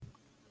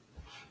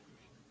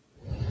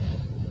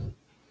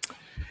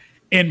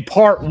In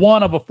part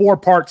one of a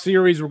 4-part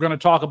series, we're going to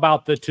talk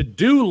about the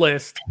to-do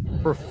list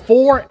for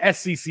 4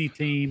 SEC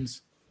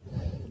teams.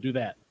 We'll do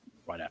that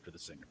right after the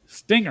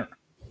stinger.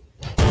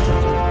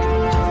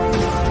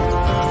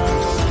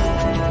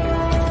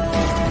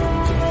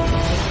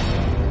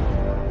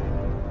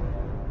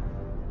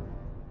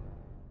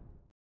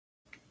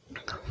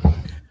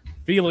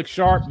 Felix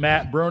Sharp,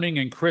 Matt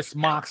Bruning, and Chris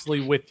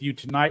Moxley with you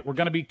tonight. We're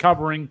going to be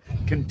covering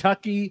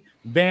Kentucky,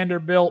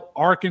 Vanderbilt,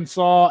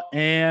 Arkansas,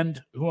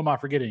 and who am I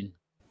forgetting?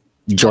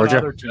 Georgia.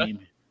 Another team.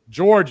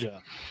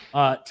 Georgia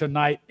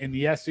tonight in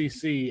the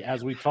SEC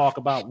as we talk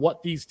about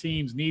what these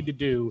teams need to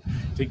do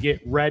to get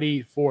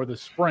ready for the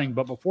spring.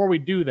 But before we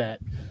do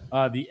that,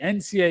 the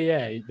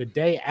NCAA, the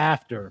day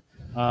after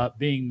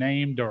being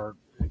named or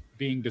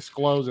being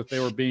disclosed that they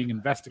were being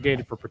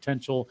investigated for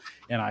potential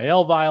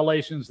NIL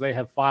violations, they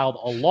have filed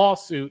a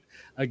lawsuit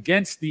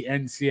against the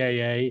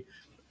NCAA,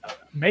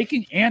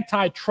 making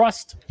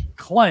antitrust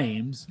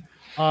claims.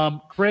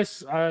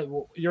 Chris,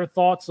 your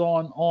thoughts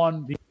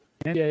on the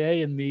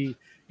NCAA and the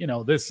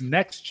this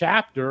next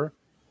chapter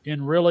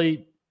in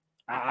really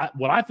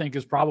what I think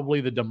is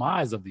probably the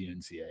demise of the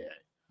NCAA.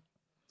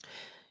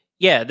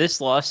 Yeah,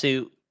 this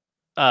lawsuit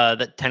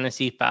that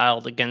Tennessee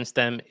filed against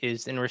them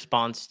is in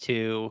response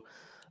to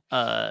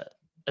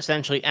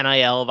essentially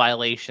NIL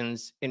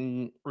violations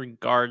in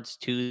regards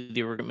to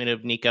the recruitment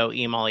of Nico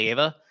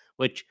Iamaleava,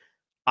 which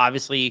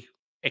obviously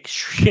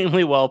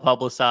extremely well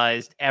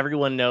publicized.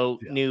 Everyone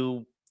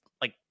knew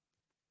like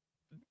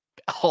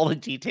all the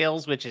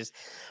details, which is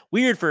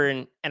weird for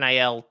an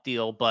NIL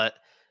deal. But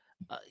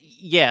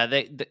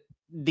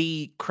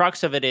the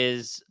crux of it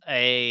is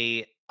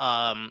a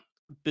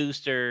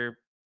booster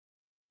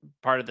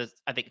part of the,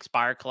 I think,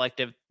 Spire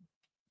Collective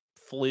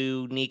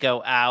flew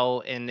Nico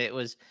out, and it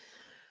was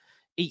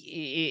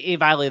it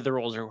violated the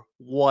rules or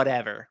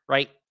whatever,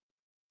 right?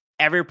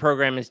 Every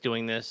program is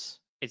doing this.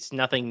 It's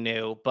nothing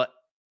new, but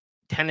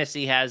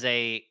Tennessee has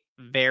a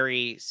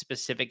very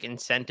specific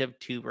incentive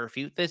to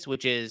refute this,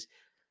 which is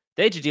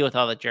they had to deal with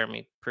all the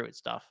Jeremy Pruitt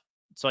stuff.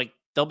 So like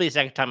they'll be a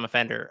second-time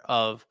offender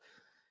of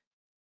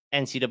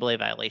NCAA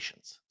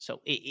violations.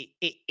 So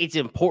it's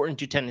important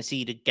to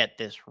Tennessee to get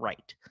this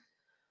right.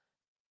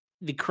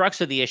 The crux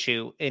of the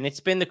issue, and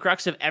it's been the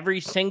crux of every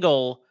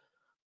single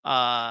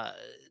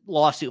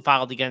lawsuit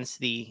filed against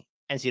the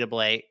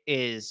NCAA,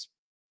 is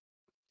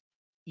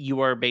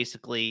you are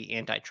basically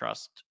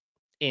antitrust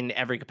in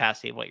every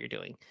capacity of what you're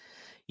doing.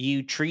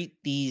 You treat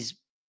these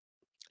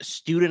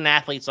student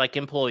athletes like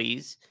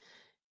employees,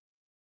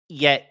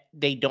 yet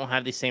they don't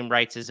have the same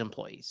rights as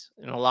employees.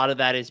 And a lot of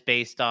that is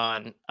based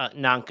on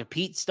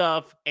non-compete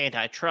stuff,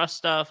 antitrust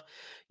stuff.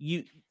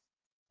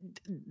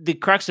 The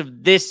crux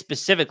of this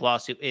specific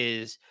lawsuit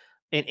is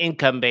an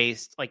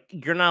income-based, like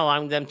you're not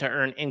allowing them to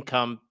earn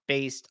income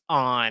based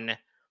on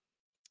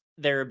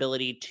their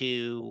ability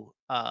to,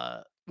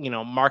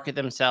 market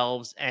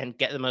themselves and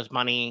get the most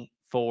money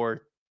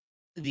for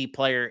the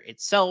player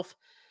itself.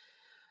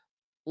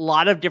 A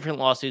lot of different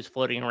lawsuits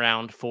floating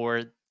around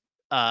for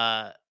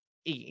that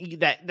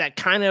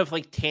kind of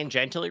like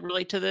tangentially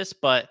relate to this,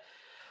 but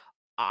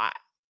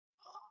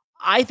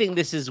I think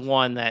this is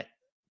one that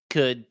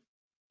could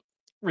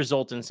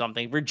result in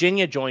something.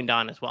 Virginia joined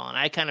on as well, and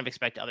I kind of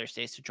expect other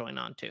states to join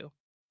on too.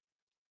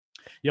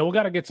 Yeah, we've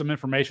got to get some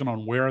information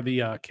on where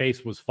the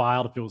case was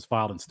filed, if it was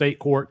filed in state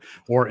court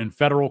or in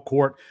federal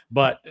court.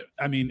 But,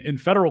 I mean, in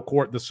federal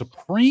court, the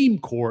Supreme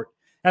Court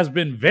has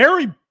been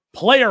very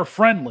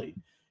player-friendly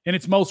in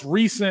its most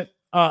recent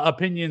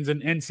opinions in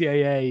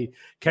NCAA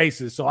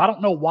cases. So I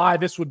don't know why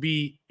this would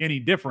be any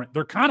different.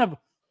 They're kind of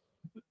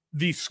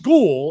the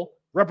school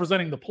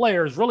representing the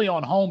players really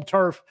on home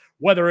turf,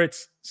 whether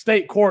it's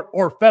state court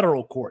or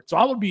federal court. So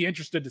I would be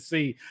interested to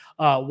see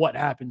what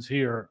happens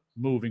here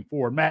moving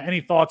forward. Matt,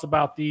 any thoughts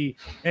about the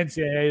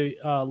NCAA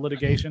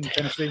litigation in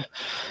Tennessee?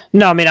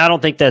 No, I mean, I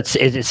don't think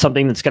it's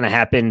something that's going to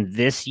happen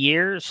this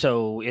year.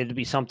 So it'd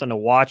be something to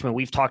watch. I mean,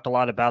 we've talked a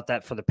lot about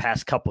that for the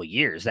past couple of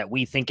years, that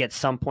we think at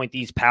some point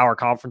these power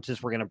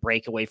conferences were going to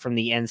break away from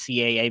the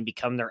NCAA and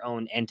become their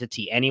own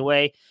entity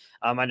anyway.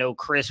 I know,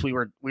 Chris, we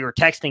were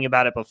texting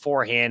about it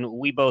beforehand.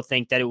 We both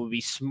think that it would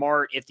be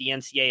smart if the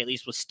NCAA at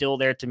least was still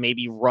there to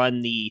maybe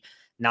run the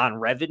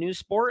non-revenue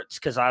sports,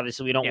 because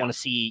obviously we don't want to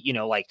see,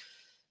 like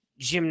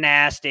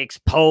gymnastics,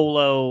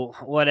 polo,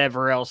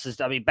 whatever else is.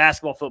 I mean,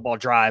 basketball, football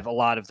drive a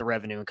lot of the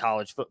revenue in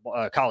college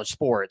football, college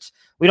sports.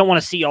 We don't want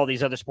to see all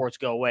these other sports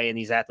go away and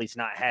these athletes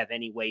not have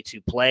any way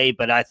to play.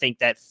 But I think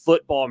that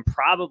football and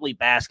probably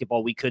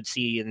basketball we could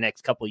see in the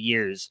next couple of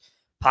years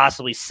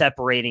possibly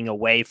separating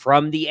away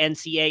from the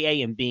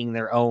NCAA and being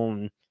their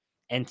own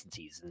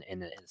entities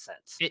in a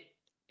sense.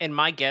 And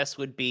my guess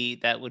would be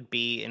that would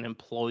be an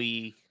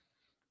employee-based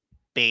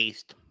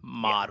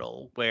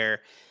model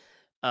where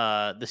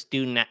the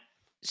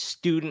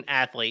student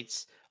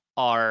athletes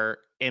are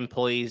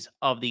employees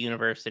of the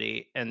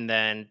university, and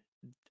then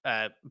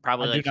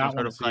probably like some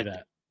sort of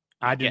collective.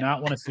 I do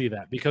not want to see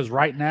that, because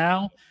right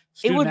now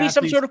it would be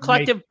some sort of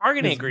collective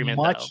bargaining agreement.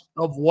 Much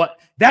of what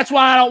that's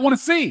why I don't want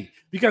to see.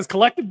 because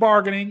collective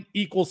bargaining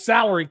equals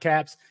salary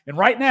caps. And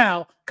right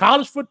now,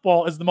 college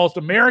football is the most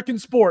American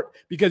sport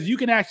because you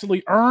can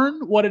actually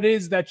earn what it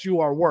is that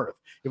you are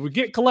worth. If we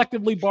get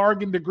collectively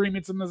bargained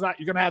agreements in the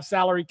you're going to have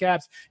salary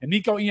caps, and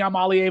Nico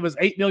Iamaleava's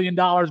 $8 million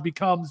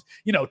becomes,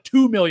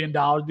 $2 million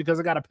because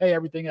I got to pay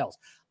everything else.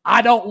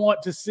 I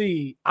want to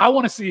see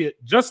it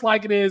just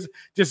like it is.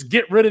 Just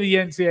get rid of the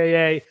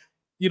NCAA,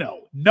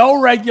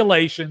 no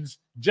regulations,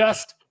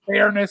 just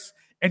fairness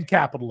and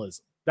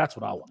capitalism. That's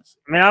what I want to see.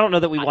 I mean, I don't know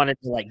that we wanted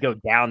to go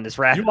down this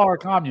rabbit. You are a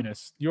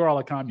communist. You're all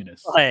a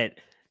communist. But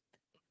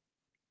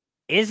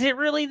is it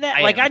really that?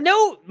 I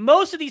know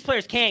most of these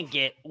players can't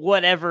get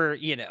whatever,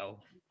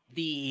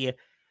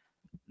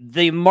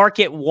 the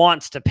market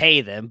wants to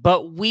pay them,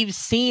 but we've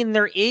seen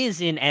there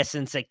is in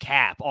essence a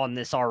cap on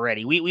this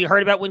already. We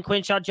heard about when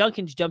Quinshon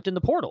Judkins jumped in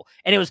the portal,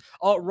 and it was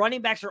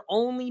running backs are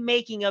only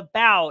making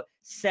about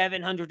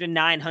 700 to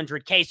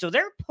 900K. So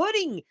they're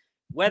putting,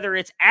 whether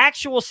it's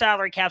actual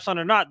salary caps on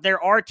or not,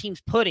 there are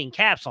teams putting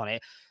caps on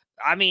it.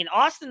 I mean,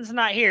 Austin's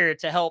not here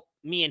to help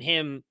me and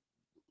him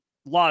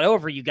laud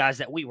over you guys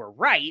that we were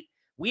right.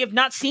 We have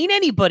not seen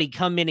anybody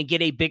come in and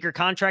get a bigger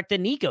contract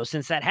than Nico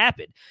since that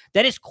happened.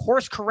 That is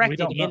course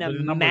corrected in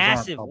a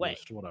massive way.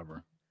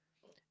 Whatever.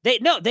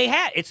 They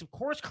had. It's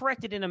course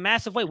corrected in a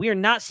massive way. We are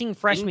not seeing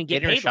freshmen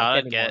get paid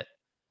like that get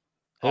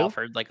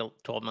offered like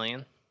 $12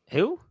 million.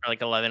 Who? Or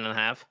like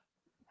 11.5.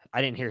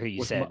 I didn't hear who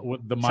you said.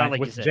 With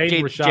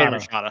Jaden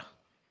Rashada.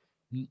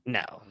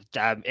 No,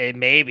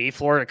 maybe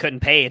Florida couldn't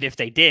pay it if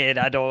they did.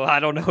 I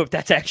don't know if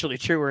that's actually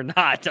true or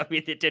not. I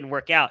mean, it didn't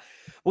work out.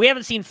 We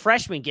haven't seen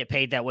freshmen get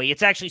paid that way.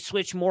 It's actually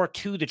switched more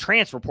to the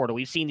transfer portal.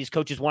 We've seen these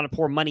coaches want to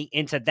pour money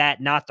into that,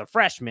 not the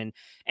freshmen.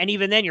 And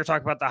even then, you're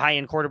talking about the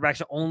high-end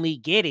quarterbacks are only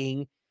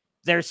getting,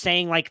 they're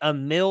saying like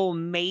 $1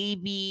 million,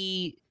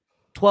 maybe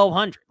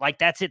 $1,200. Like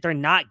that's it. They're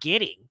not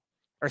getting,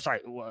 or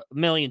sorry, $1.2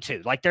 million.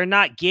 Like they're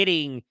not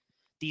getting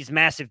these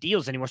massive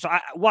deals anymore. So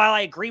while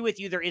I agree with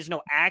you, there is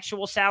no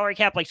actual salary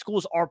cap. Like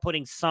schools are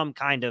putting some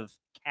kind of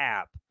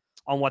cap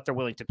on what they're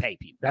willing to pay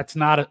people. That's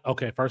not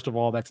okay. First of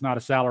all, that's not a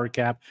salary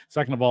cap.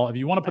 Second of all, if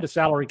you want to put a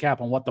salary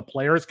cap on what the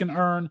players can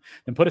earn,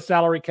 then put a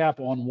salary cap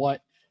on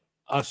what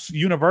a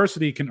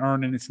university can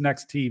earn in its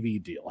next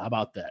TV deal. How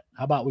about that?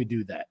 How about we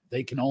do that?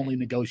 They can only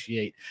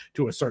negotiate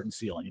to a certain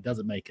ceiling. It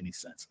doesn't make any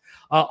sense.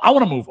 I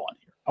want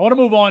to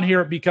move on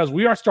here because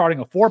we are starting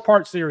a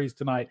 4-part series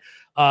tonight.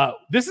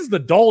 This is the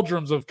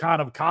doldrums of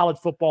kind of college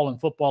football and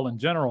football in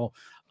general.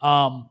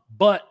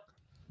 But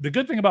the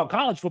good thing about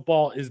college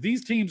football is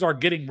these teams are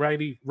getting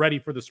ready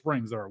for the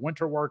springs. There are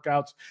winter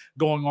workouts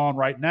going on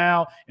right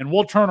now, and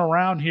we'll turn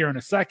around here in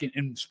a second,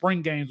 and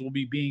spring games will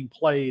be being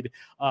played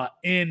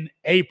in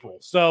April.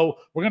 So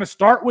we're going to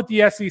start with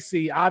the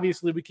SEC.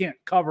 Obviously, we can't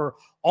cover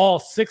all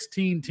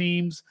 16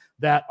 teams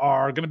that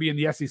are going to be in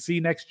the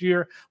SEC next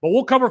year, but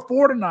we'll cover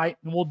 4 tonight,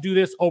 and we'll do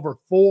this over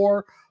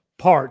 4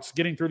 parts,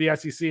 getting through the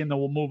SEC, and then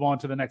we'll move on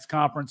to the next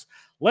conference.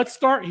 Let's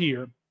start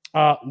here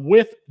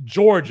with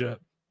Georgia.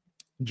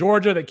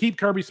 They keep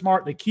Kirby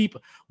Smart. They keep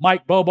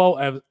Mike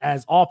Bobo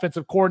as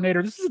offensive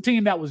coordinator. This is a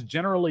team that was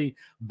generally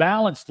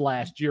balanced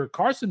last year.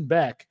 Carson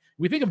Beck,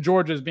 we think of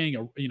Georgia as being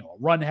a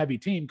run-heavy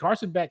team.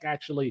 Carson Beck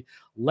actually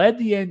led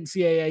the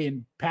NCAA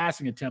in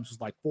passing attempts,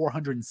 was like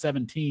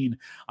 417,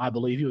 I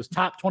believe. He was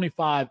top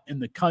 25 in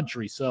the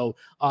country. So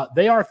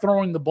they are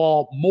throwing the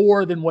ball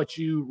more than what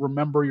you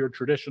remember your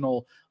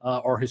traditional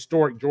or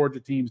historic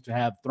Georgia teams to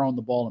have thrown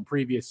the ball in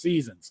previous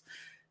seasons.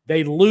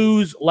 They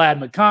lose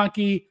Ladd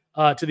McConkey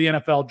to the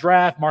NFL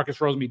draft, Marcus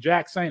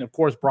Rosemy-Jacksaint, of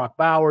course, Brock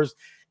Bowers,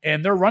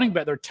 and their running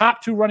back, their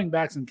top 2 running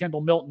backs in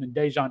Kendall Milton and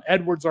Dejon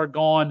Edwards are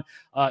gone.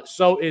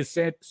 So is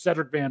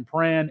Cedric Van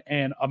Pran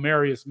and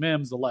Amarius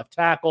Mims, the left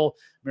tackle.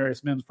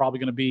 Amarius Mims probably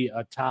going to be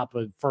a top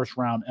of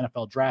first-round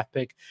NFL draft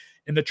pick.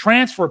 In the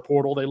transfer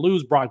portal, they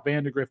lose Brock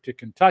Vandegrift to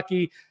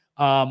Kentucky,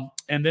 and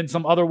then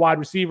some other wide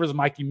receivers,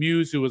 Mikey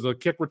Muse, who was a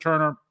kick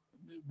returner,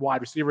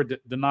 wide receiver,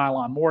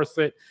 Denylon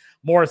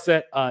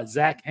Morissette,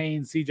 Zach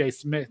Haynes, CJ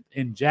Smith,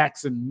 and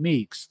Jackson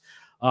Meeks.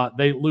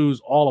 They lose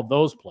all of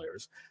those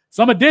players.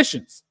 Some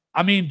additions.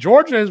 I mean,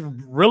 Georgia has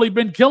really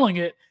been killing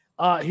it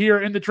here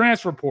in the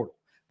transfer portal.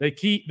 They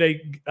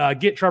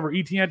get Trevor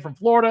Etienne from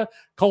Florida,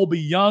 Colby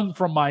Young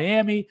from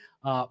Miami,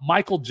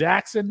 Michael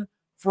Jackson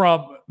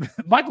from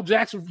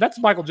USC,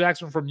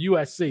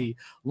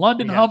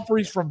 London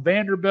Humphreys from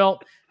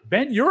Vanderbilt,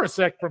 Ben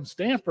Urasek from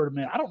Stanford.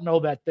 Man, I don't know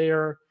that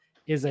there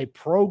is a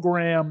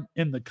program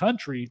in the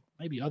country,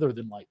 maybe other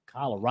than like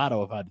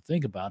Colorado, if I had to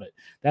think about it,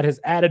 that has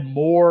added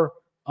more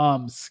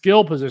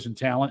skill position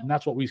talent, and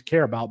that's what we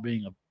care about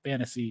being a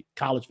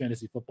college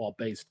fantasy football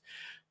based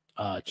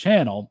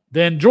channel,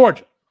 than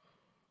Georgia.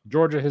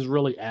 Georgia has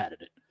really added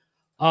it.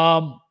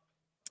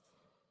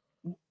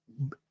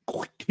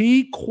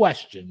 Key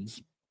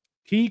questions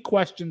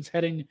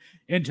heading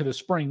into the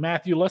spring.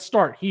 Matthew, let's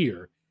start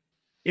here.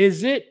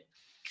 Is it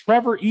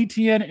Trevor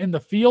Etienne in the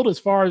field as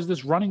far as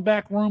this running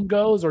back room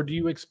goes, or do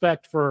you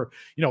expect for,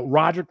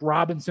 Roderick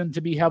Robinson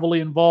to be heavily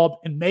involved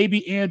and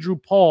maybe Andrew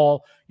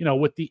Paul,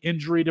 with the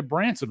injury to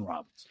Branson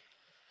Robinson?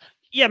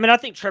 Yeah, I mean, I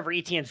think Trevor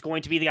Etienne's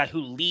going to be the guy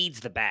who leads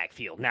the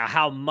backfield. Now,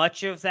 how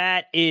much of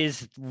that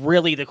is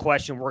really the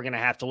question we're going to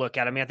have to look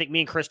at. I mean, I think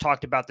me and Chris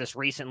talked about this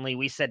recently.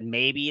 We said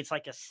maybe it's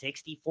like a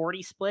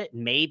 60-40 split,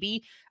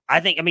 maybe. I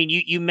mean,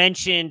 you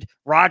mentioned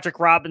Roderick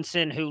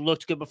Robinson, who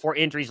looked good before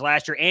injuries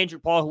last year. Andrew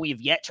Paul, who we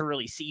have yet to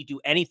really see do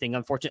anything,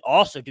 unfortunately,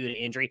 also due to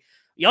injury.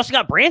 You also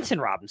got Branson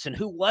Robinson,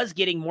 who was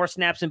getting more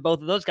snaps than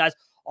both of those guys.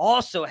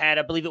 Also had,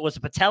 I believe it was a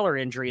patellar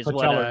injury,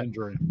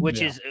 Injury,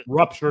 which is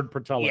ruptured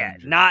patellar. Yeah,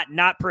 injury.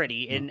 not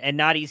pretty and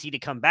not easy to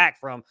come back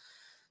from.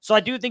 So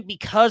I do think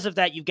because of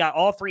that, you've got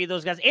all three of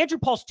those guys. Andrew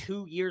Paul's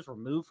 2 years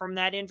removed from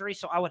that injury,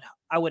 so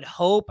I would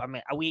hope. I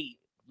mean, we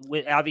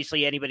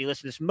obviously anybody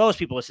listening to this, most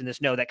people listening to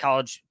this know that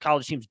college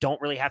teams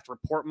don't really have to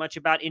report much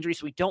about injuries,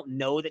 so we don't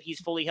know that he's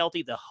fully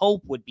healthy. The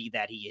hope would be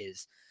that he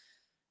is.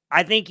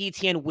 I think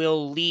Etienne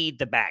will lead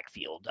the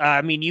backfield.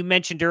 I mean, you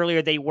mentioned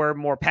earlier they were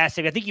more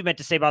passive. I think you meant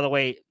to say, by the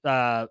way,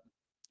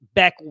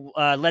 Beck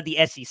led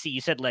the SEC. You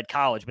said led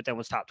college, but then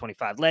was top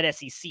 25. Led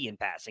SEC in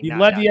passing. He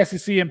led the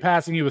SEC in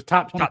passing. He was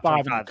top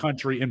 25 in the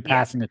country in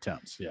passing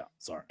attempts. Yeah,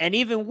 sorry. And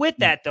even with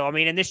that, though, I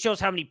mean, and this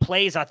shows how many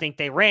plays I think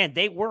they ran.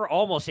 They were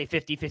almost a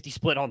 50-50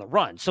 split on the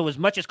run. So as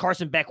much as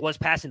Carson Beck was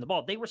passing the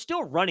ball, they were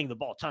still running the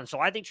ball a ton. So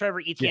I think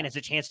Trevor Etienne has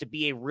a chance to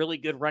be a really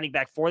good running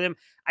back for them.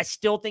 I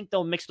still think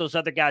they'll mix those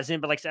other guys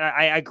in. But like I said,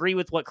 I agree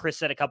with what Chris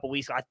said a couple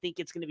weeks ago. I think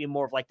it's going to be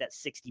more of like that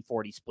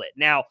 60-40 split.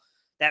 Now,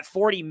 that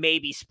 40 may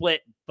be split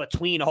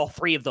between all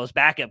three of those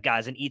backup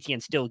guys, and Etienne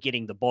still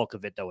getting the bulk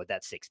of it, though, at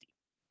that 60.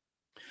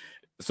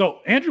 So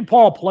Andrew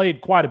Paul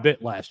played quite a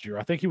bit last year.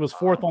 I think he was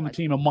fourth on the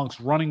team amongst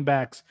running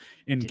backs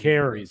in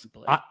carries.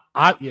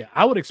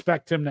 I would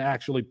expect him to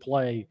actually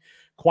play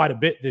quite a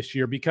bit this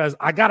year because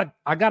I gotta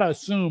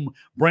assume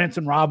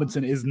Branson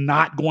Robinson is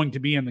not going to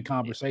be in the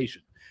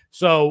conversation.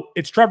 So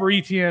it's Trevor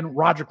Etienne,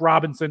 Roderick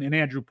Robinson, and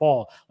Andrew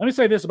Paul. Let me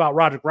say this about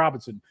Roderick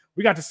Robinson.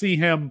 We got to see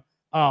him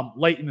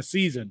late in the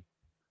season.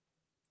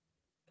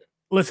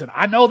 Listen,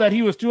 I know that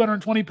he was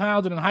 220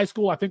 pounds, and in high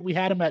school, I think we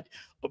had him at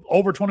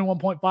over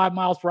 21.5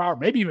 miles per hour,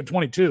 maybe even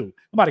 22.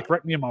 Somebody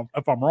correct me if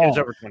I'm wrong. It was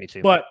over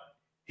 22. But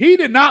he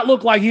did not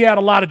look like he had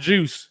a lot of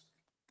juice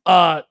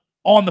on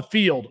the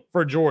field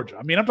for Georgia.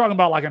 I mean, I'm talking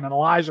about like an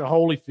Elijah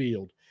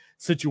Holyfield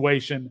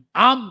situation.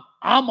 I'm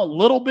a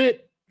little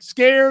bit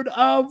scared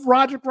of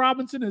Roderick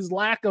Robinson, his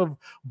lack of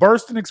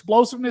burst and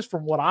explosiveness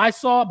from what I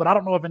saw, but I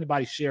don't know if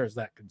anybody shares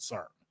that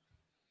concern.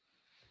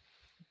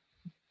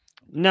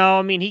 No,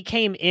 I mean, he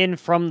came in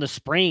from the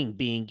spring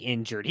being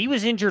injured. He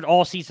was injured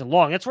all season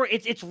long. That's where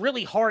it's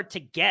really hard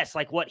to guess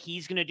like what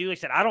he's going to do. Like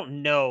I said, I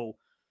don't know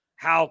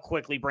how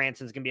quickly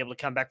Branson's going to be able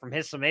to come back from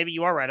his. So maybe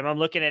you are right. I'm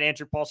looking at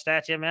Andrew Paul's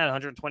stats. Yeah, man,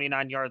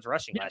 129 yards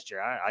rushing last year.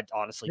 I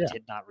honestly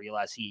did not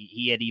realize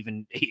he had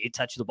even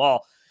touched the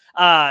ball.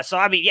 So,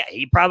 I mean, yeah,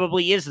 he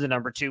probably is the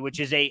number 2, which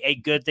is a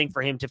good thing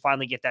for him to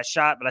finally get that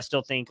shot. But I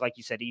still think, like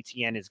you said,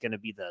 Etienne is going to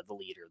be the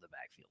leader of the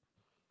backfield.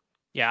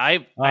 Yeah,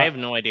 I have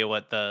no idea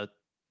what the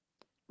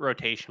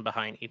rotation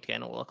behind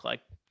Etienne will look like,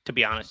 to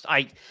be honest.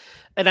 I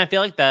feel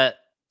like that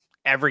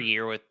every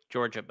year with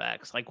Georgia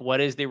backs, like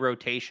what is the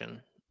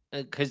rotation?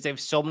 Because they have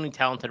so many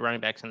talented running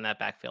backs in that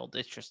backfield.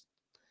 It's just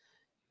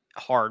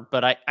hard.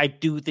 But I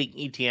do think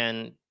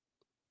Etienne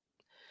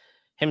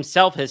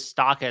himself, his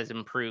stock has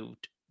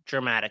improved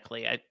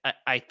dramatically.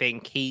 I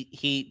think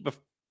he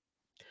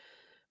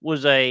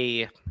was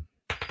I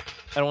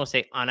don't want to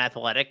say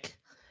unathletic,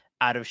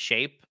 out of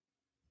shape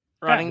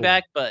running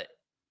back, but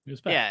he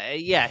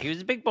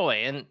was a big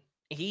boy, and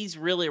he's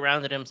really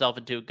rounded himself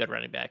into a good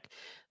running back.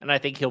 And I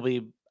think he'll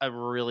be a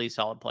really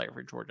solid player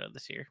for Georgia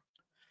this year.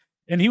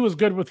 And he was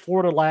good with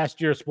Florida last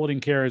year,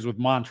 splitting carries with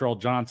Montrell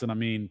Johnson. I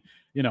mean,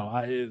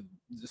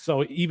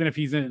 so even if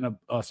he's in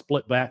a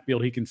split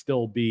backfield, he can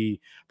still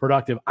be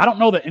productive. I don't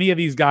know that any of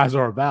these guys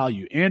are a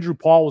value. Andrew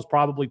Paul was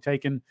probably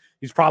taken.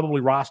 He's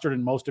probably rostered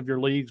in most of your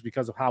leagues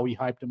because of how we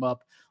hyped him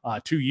up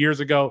 2 years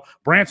ago.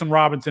 Branson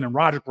Robinson and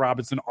Roderick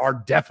Robinson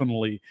are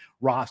definitely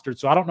rostered.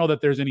 So I don't know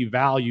that there's any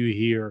value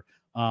here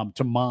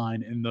to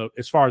mine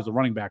as far as the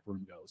running back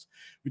room goes.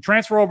 We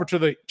transfer over to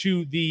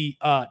the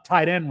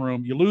tight end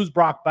room. You lose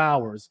Brock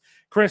Bowers.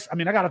 Chris, I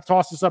mean, I got to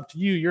toss this up to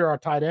you. You're our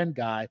tight end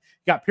guy. You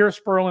got Pierce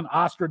Sperlin,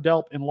 Oscar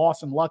Delp, and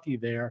Lawson Lucky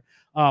there.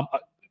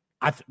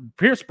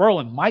 Pierce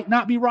Sperlin might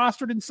not be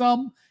rostered in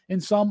some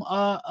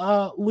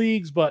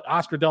leagues, but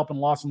Oscar Delp and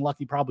Lawson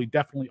Lucky probably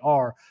definitely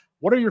are.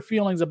 What are your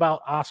feelings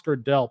about Oscar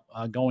Delp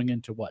going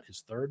into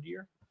his third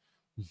year?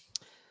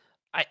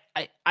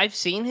 I've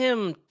seen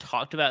him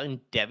talked about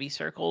in Devy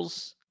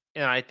circles,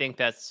 and I think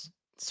that's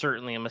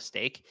certainly a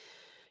mistake.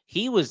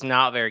 He was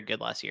not very good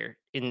last year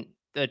in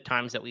the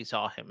times that we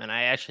saw him, and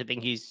I actually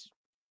think he's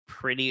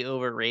pretty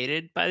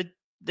overrated by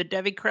the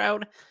Devy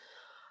crowd.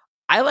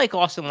 I like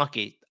Lawson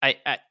Lucky.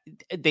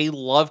 They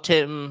loved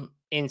him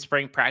in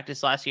spring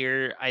practice last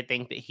year. I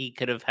think that he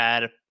could have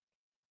had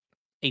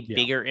a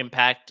bigger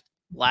impact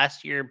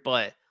last year,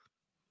 but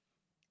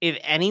if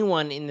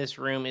anyone in this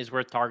room is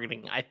worth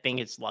targeting, I think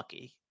it's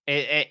Lucky.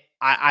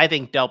 I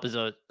think Delp is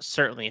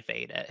certainly a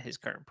fade at his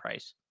current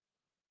price.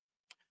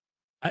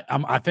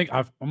 I think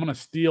I'm going to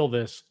steal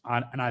this,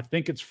 and I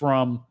think it's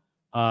from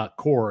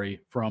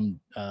Corey from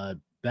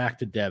back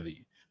to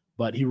Devi,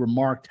 but he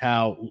remarked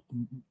how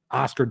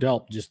Oscar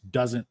Delp just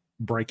doesn't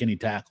break any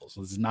tackles.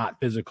 It's not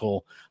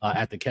physical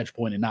at the catch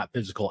point and not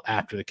physical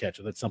after the catch.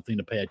 So that's something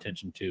to pay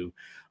attention to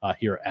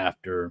here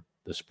after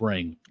the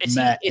spring. Is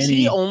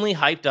he only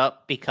hyped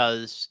up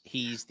because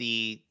he's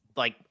the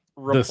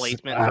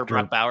replacement for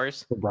Brock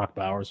Bowers? For Brock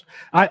Bowers.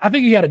 I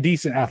think he had a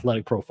decent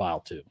athletic profile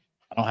too.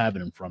 I don't have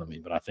it in front of me,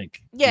 but I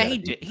think he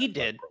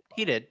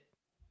did.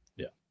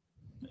 Yeah.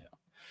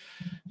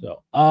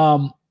 So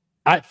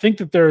I think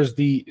that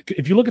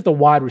if you look at the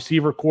wide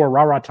receiver core,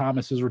 Ra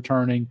Thomas is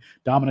returning,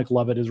 Dominic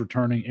Lovett is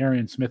returning,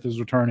 Arian Smith is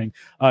returning.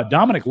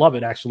 Dominic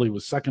Lovett actually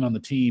was second on the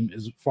team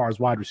as far as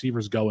wide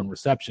receivers go in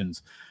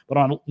receptions.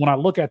 But when I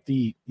look at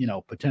the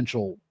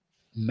potential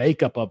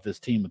makeup of this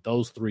team with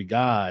those three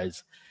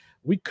guys,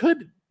 we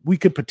could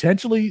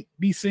potentially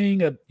be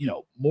seeing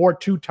more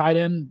 2 tight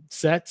end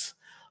sets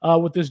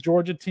with this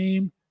Georgia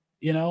team.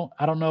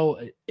 I don't know.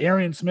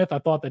 Arian Smith, I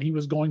thought that he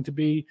was going to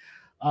be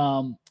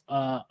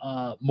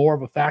more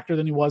of a factor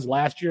than he was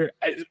last year,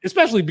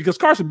 especially because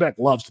Carson Beck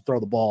loves to throw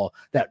the ball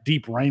that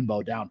deep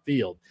rainbow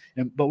downfield.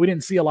 But we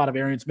didn't see a lot of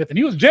Arian Smith, and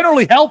he was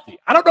generally healthy.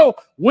 I don't know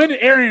when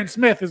Arian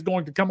Smith is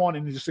going to come on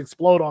and just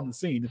explode on the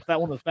scene. It's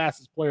one of the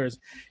fastest players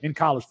in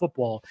college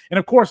football. And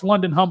of course,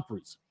 London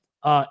Humphreys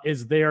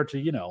is there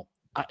to,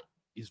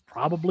 he's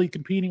probably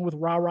competing with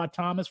Ra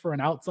Thomas for an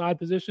outside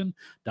position.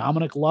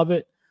 Dominic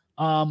Lovett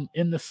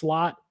in the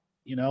slot.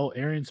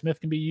 Arian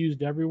Smith can be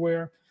used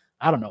everywhere.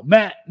 I don't know.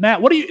 Matt,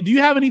 what do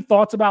you have any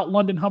thoughts about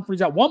London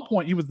Humphreys? At one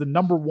point, he was the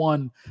number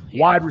 1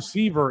 wide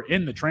receiver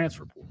in the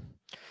transfer pool.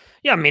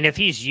 Yeah, I mean, if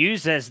he's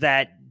used as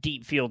that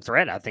deep field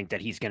threat, I think that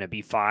he's going to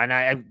be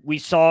fine. We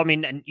saw,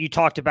 and you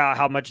talked about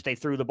how much they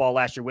threw the ball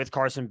last year with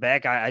Carson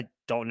Beck. I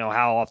don't know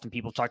how often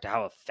people talk to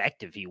how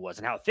effective he was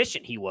and how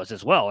efficient he was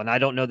as well. And I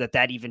don't know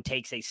that even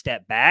takes a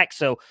step back.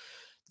 So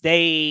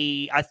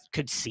I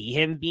could see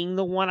him being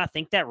the one. I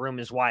think that room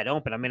is wide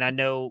open. I mean, I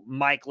know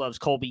Mike loves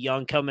Colby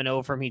Young coming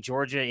over from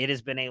Georgia. It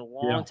has been a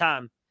long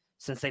time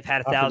since they've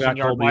had a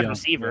 1,000-yard wide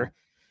receiver. Yeah.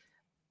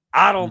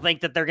 I don't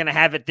think that they're going to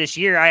have it this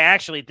year. I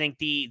actually think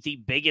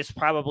the biggest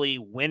probably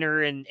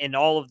winner in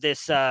all of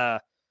this, the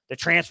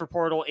transfer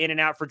portal in and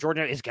out for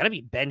Georgia is going to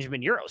be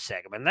Benjamin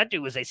Urosek. I mean, that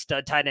dude was a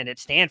stud tight end at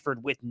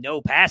Stanford with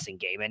no passing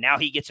game, and now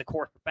he gets a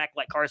quarterback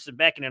like Carson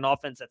Beck in an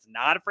offense that's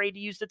not afraid to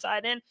use the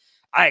tight end.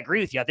 I agree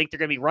with you. I think they're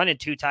going to be running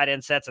 2 tight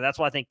end sets, and that's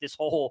why I think this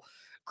whole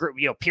group,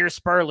 Pierce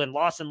Spurlin,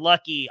 Lawson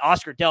Lucky,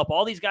 Oscar Delp,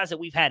 all these guys that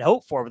we've had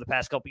hope for over the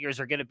past couple of years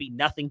are going to be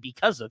nothing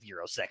because of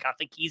Urosek. I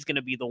think he's going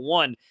to be the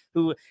one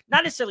who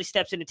not necessarily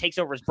steps in and takes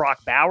over as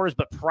Brock Bowers,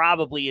 but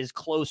probably is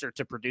closer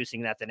to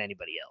producing that than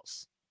anybody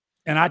else.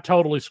 And I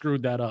totally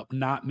screwed that up,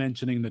 not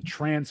mentioning the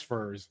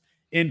transfers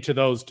into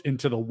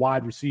the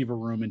wide receiver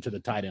room, into the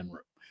tight end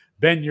room.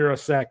 Ben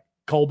Urosek,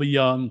 Colby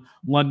Young,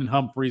 London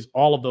Humphreys,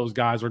 all of those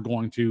guys are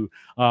going to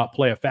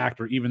play a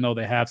factor, even though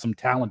they have some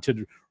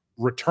talented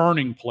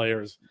returning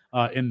players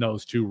in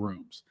those 2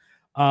 rooms.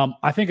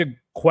 I think a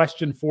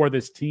question for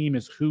this team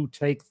is who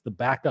takes the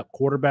backup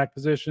quarterback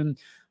position.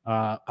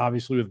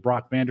 Obviously with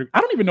Brock Vandergriff. I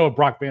don't even know if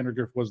Brock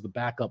Vandergriff was the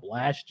backup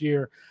last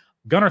year.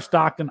 Gunnar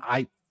Stockton,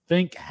 I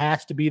think,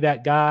 has to be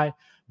that guy.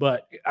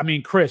 But, I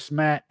mean, Chris,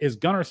 Matt, is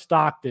Gunnar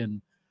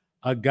Stockton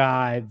a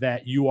guy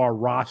that you are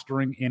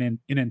rostering in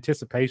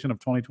anticipation of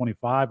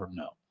 2025 or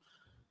no?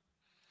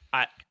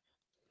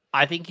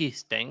 I think he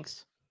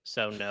stinks,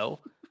 so no.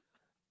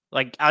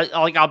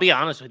 I'll be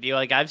honest with you.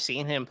 I've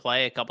seen him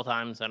play a couple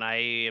times, and I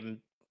am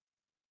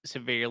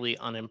severely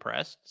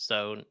unimpressed.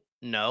 So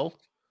no.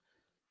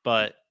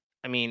 But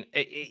I mean,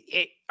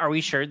 are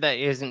we sure that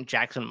isn't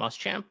Jackson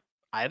Muschamp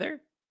either?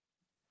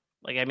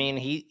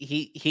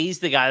 He's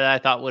the guy that I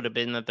thought would have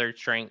been the third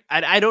string.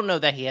 I don't know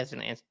that he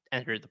hasn't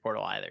entered the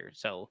portal either.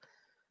 So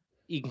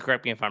you can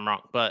correct me if I'm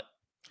wrong, but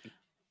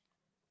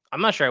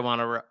I'm not sure I want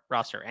to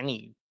roster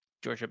any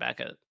Georgia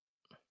backup.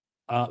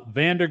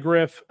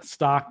 Vandergriff,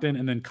 Stockton,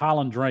 and then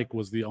Colin Drake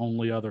was the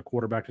only other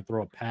quarterback to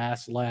throw a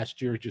pass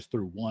last year. He just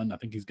threw 1. I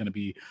think he's going to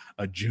be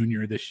a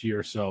junior this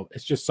year. So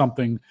it's just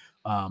something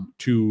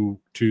to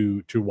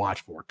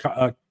watch for.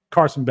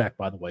 Carson Beck,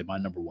 by the way, my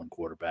number 1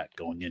 quarterback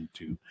going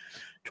into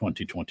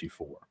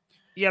 2024.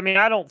 Yeah, I mean,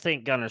 I don't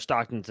think Gunnar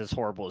Stockton's as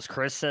horrible as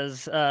Chris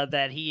says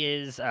that he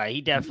is.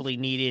 He definitely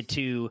needed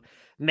to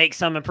make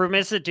some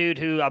improvements. It's a dude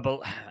who,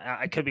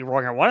 I could be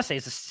wrong, I want to say,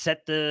 has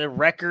set the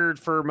record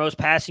for most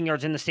passing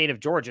yards in the state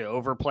of Georgia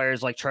over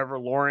players like Trevor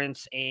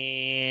Lawrence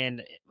and,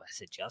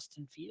 is it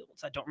Justin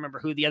Fields? I don't remember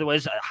who the other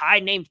was.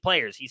 High-named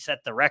players he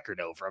set the record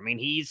over. I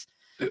mean,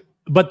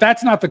 But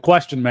that's not the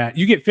question, Matt.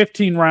 You get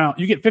 15 rounds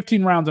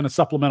in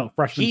a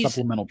freshman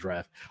supplemental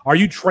draft. Are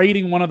you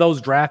trading one of those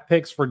draft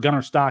picks for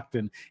Gunnar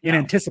Stockton in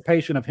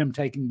anticipation of him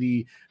taking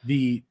the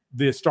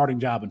starting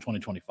job in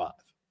 2025?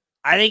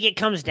 I think it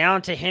comes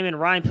down to him and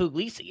Ryan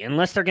Puglisi,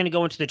 unless they're going to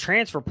go into the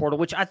transfer portal,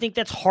 which I think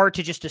that's hard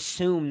to just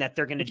assume that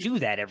they're going to do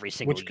that every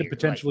single year. Which could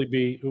potentially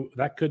be,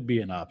 that could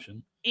be an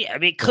option. Yeah, I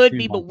mean, it could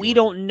be, but we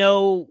don't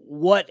know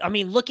what. I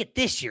mean, look at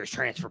this year's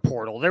transfer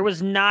portal. There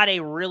was not a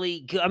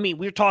really good. I mean,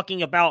 we're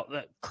talking about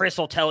Chris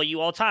will tell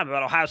you all the time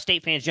about Ohio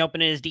State fans jumping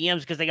in his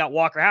DMs because they got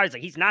Walker Howard. He's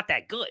like, he's not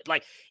that good.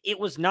 Like, it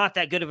was not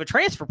that good of a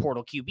transfer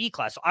portal QB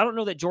class. So I don't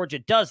know that Georgia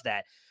does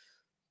that.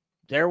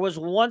 There was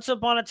once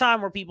upon a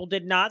time where people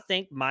did not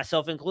think,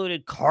 myself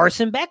included,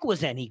 Carson Beck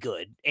was any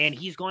good, and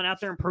he's going out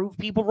there and proved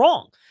people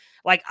wrong.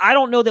 Like, I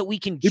don't know that we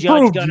can judge.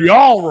 Proved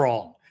y'all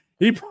wrong.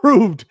 He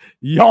proved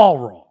y'all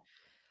wrong.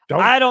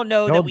 I don't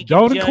know that we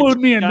can include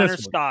me in Gunnar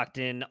this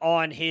Stockton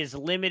on his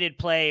limited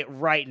play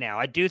right now.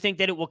 I do think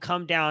that it will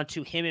come down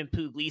to him and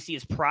Puglisi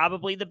is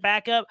probably the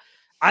backup.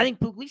 I think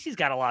Puglisi's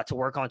got a lot to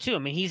work on too. I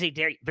mean, he's a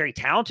very, very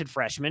talented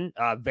freshman,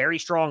 very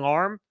strong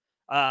arm.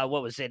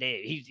 What was it?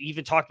 He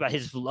even talked about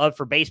his love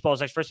for baseball.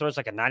 His first throw was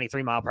like a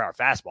 93-mile-per-hour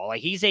fastball.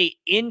 Like, he's a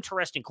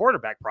interesting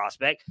quarterback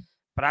prospect,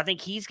 but I think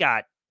he's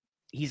got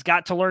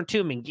to learn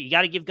too. I mean, you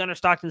got to give Gunnar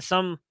Stockton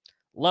some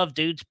love.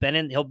 Dude's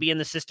he'll be in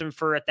the system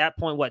for, at that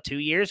point, 2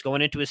 years,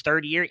 going into his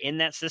third year in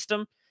that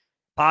system,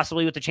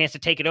 possibly with the chance to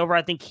take it over.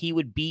 I think he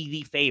would be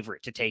the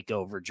favorite to take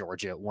over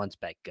Georgia once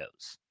Beck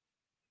goes.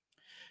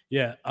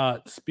 Yeah.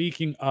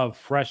 Speaking of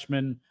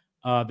freshmen,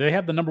 they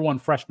have the number one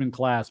freshman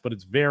class, but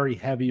it's very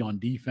heavy on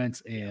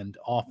defense and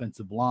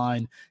offensive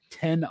line.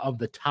 10 of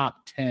the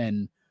top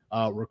 10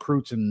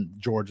 recruits in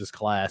Georgia's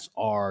class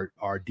are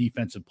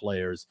defensive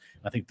players.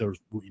 I think there's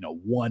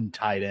one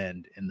tight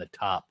end in the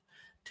top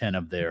 10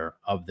 of their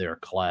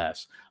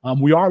class.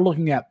 We are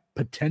looking at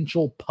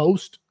potential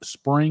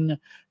post-spring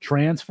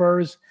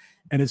transfers,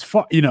 and it's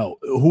fun.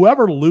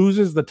 Whoever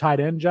loses the tight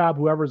end job,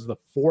 whoever's the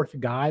fourth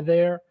guy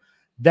there,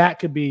 that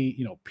could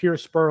be,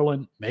 Pierce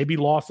Sperlin, maybe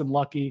Lawson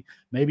Lucky,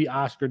 maybe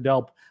Oscar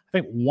Delp. I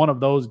think one of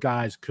those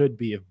guys could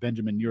be, if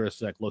Benjamin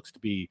Urasek looks to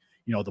be,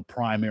 the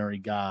primary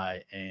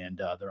guy,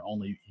 and they're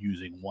only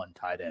using one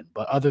tight end.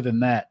 But other than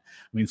that,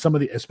 I mean,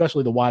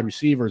 especially the wide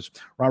receivers,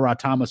 Ra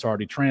Thomas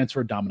already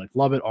transferred, Dominic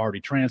Lovett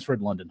already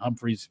transferred, London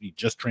Humphreys, he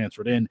just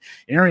transferred in.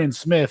 Arian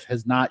Smith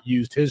has not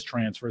used his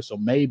transfer, so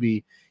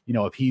maybe,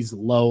 if he's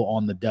low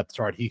on the depth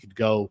chart, he could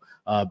go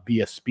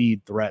be a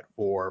speed threat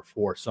for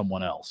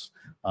someone else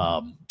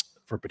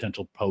for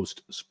potential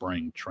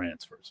post-spring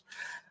transfers.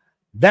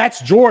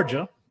 That's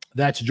Georgia.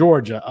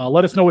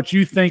 Let us know what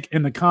you think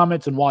in the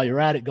comments. And while you're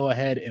at it, go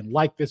ahead and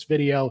like this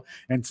video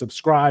and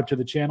subscribe to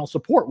the channel.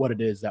 Support what it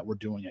is that we're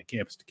doing at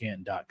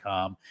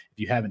campus2canton.com. If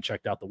you haven't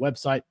checked out the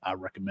website, I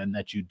recommend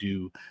that you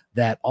do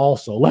that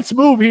also. Let's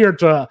move here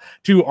to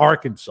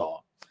Arkansas.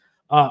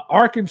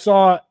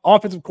 Arkansas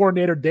offensive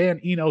coordinator Dan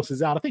Enos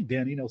is out. I think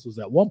Dan Enos was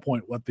at one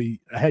point the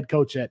head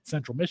coach at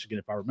Central Michigan,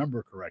 if I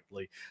remember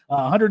correctly.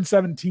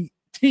 117th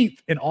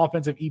in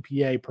offensive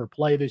EPA per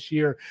play this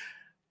year.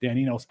 Dan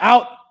Enos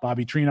out.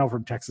 Bobby Trino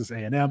from Texas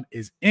A&M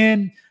is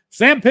in.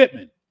 Sam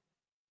Pittman,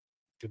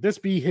 could this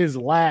be his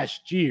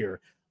last year?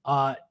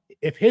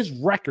 If his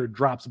record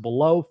drops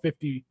below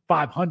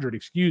 5,500,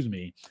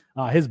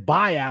 his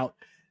buyout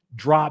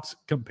drops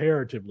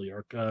comparatively,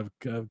 or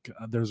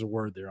there's a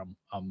word there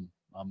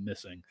I'm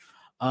missing.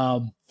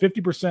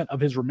 50% of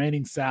his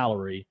remaining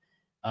salary,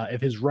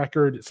 if his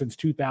record since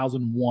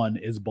 2001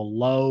 is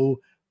below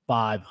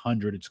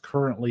 500, it's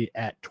currently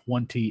at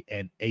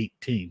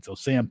 20-18. So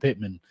Sam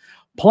Pittman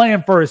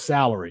playing for his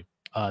salary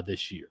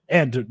this year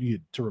and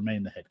to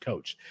remain the head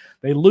coach.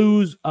 They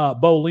lose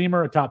Bo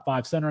Lemer, a top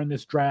 5 center in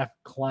this draft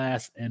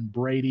class, and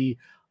Brady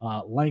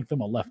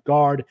Latham, a left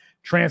guard.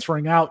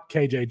 Transferring out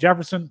KJ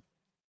Jefferson.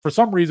 For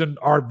some reason,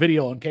 our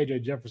video on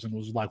KJ Jefferson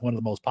was like one of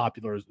the most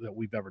popular that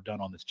we've ever done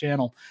on this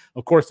channel.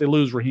 Of course, they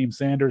lose Raheem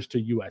Sanders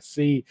to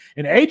USC.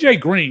 And AJ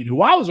Green,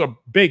 who I was a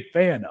big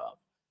fan of.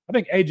 I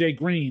think AJ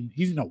Green,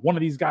 he's one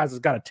of these guys that's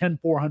got a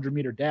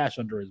 10-400-meter dash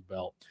under his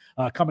belt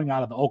coming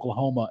out of the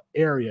Oklahoma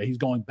area. He's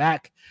going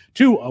back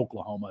to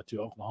Oklahoma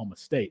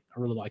State. I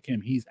really like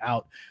him. He's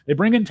out. They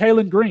bring in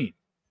Taylon Green,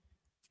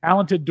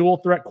 talented dual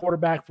threat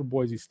quarterback from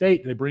Boise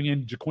State. They bring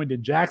in Jaquindon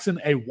Jackson,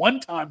 a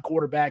one-time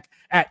quarterback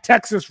at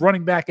Texas,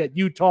 running back at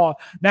Utah,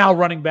 now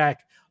running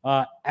back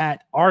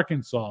at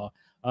Arkansas.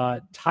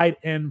 Tight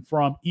end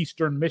from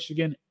Eastern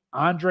Michigan,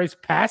 Andres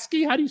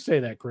Paskey. How do you say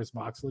that, Chris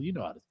Moxley? You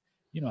know how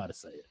to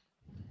say it.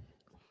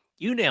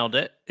 You nailed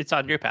it. It's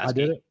Andre Paskey. I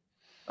did it?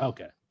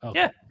 Okay.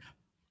 Yeah.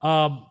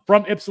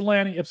 From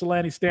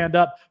Ypsilanti stand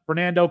up,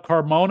 Fernando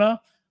Carmona,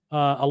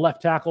 a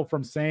left tackle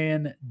from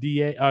San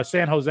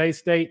Jose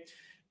State.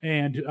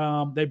 And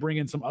they bring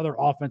in some other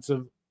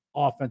offensive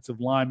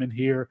linemen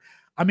here.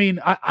 I mean,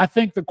 I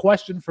think the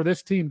question for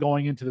this team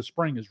going into the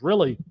spring is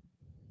really,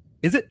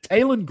 is it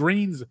Taylon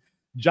Green's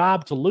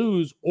job to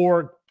lose,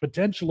 or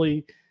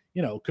potentially,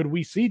 could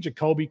we see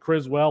Jacoby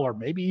Criswell or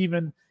maybe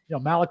even,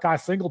 Malachi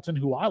Singleton,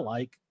 who I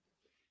like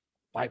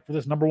for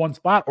this number one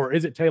spot, or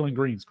is it Taylon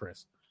Green's,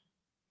 Chris?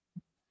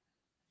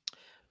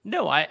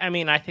 No, I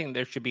mean, I think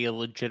there should be a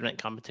legitimate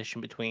competition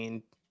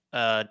between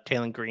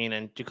Taylon Green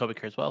and Jacoby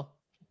Criswell.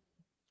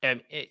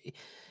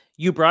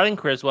 You brought in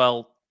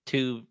Criswell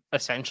to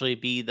essentially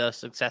be the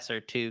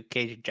successor to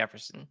KJ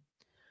Jefferson.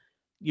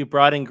 You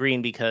brought in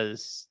Green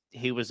because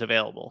he was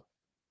available.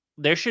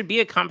 There should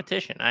be a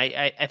competition.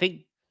 I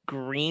think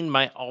Green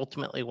might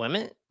ultimately win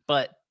it,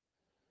 but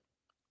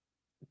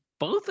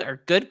both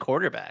are good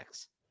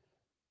quarterbacks.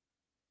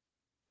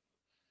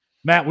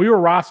 Matt, we were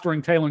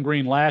rostering Taylor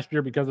Green last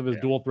year because of his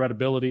dual threat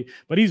ability,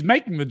 but he's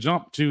making the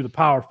jump to the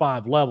Power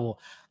 5 level.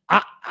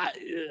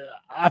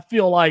 I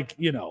feel like,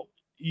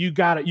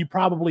 you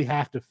probably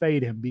have to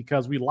fade him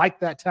because we like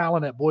that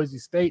talent at Boise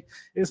State.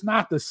 It's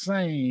not the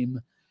same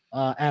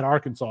at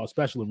Arkansas,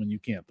 especially when you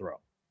can't throw.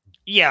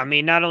 Yeah, I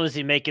mean, not only is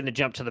he making the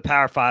jump to the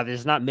Power 5,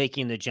 he's not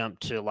making the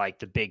jump to like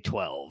the Big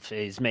 12.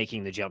 He's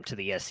making the jump to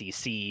the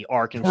SEC.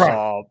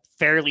 Arkansas,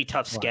 fairly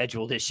tough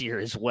schedule this year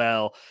as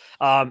well.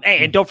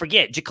 And don't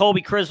forget,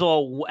 Jacoby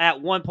Criswell at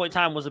one point in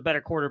time was a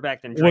better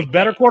quarterback than Drake.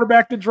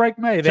 Quarterback than Drake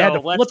May. They had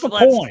to flip a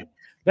coin.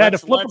 They had to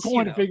flip a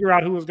coin to figure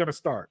out who was going to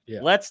start. Yeah.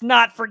 Let's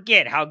not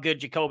forget how good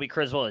Jacoby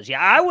Criswell is. Yeah,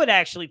 I would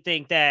actually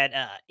think that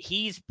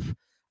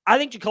I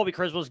think Jacoby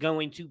Criswell is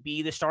going to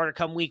be the starter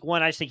come week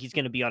 1. I just think he's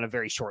going to be on a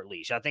very short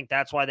leash. I think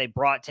that's why they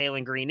brought Taylor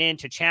Green in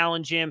to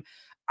challenge him.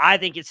 I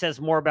think it says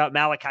more about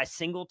Malachi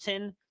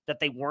Singleton that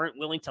they weren't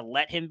willing to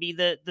let him be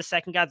the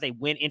second guy. They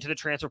went into the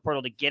transfer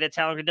portal to get a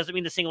Taylor Green. It doesn't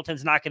mean the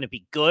Singleton's not going to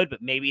be good,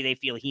 but maybe they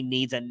feel he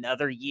needs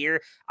another year.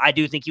 I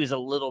do think he was a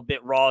little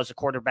bit raw as a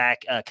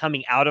quarterback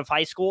coming out of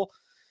high school.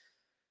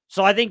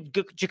 So I think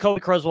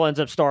Jacoby Criswell ends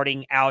up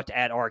starting out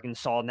at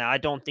Arkansas. Now, I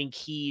don't think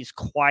he's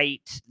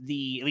quite at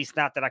least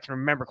not that I can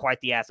remember,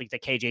 quite the athlete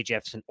that KJ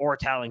Jefferson or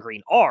Taylor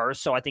Green are.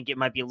 So I think it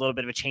might be a little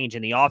bit of a change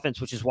in the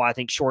offense, which is why I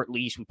think short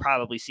leash, we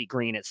probably see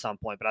Green at some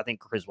point, but I think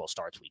Criswell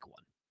starts week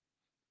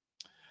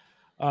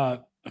 1.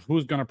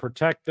 Who's going to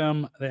protect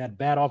them? They had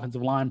bad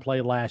offensive line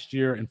play last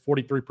year, and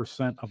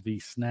 43% of the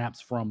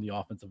snaps from the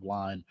offensive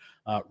line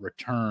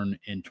return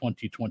in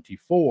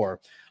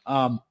 2024.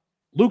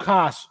 Luke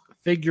Haas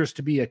figures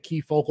to be a key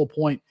focal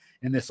point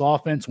in this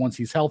offense once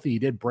he's healthy. He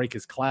did break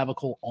his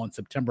clavicle on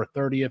September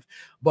 30th.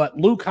 But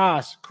Luke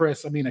Haas,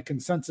 Chris, a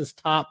consensus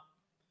top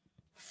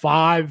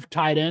 5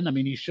 tight end.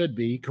 He should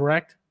be,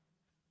 correct?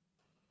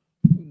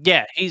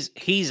 Yeah,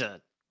 he's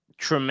a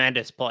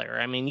tremendous player.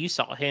 You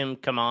saw him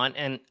come on,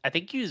 and I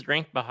think he was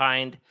ranked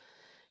behind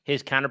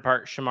his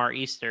counterpart, Shamar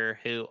Easter,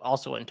 who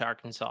also went to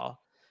Arkansas,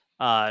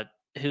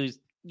 who's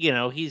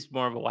he's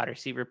more of a wide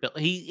receiver.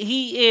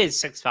 He is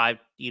 6'5",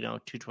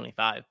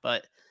 225.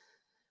 But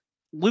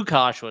Luke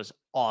Haas was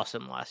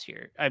awesome last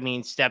year.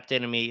 Stepped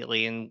in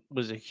immediately and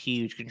was a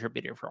huge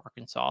contributor for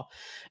Arkansas.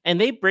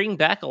 And they bring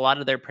back a lot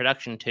of their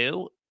production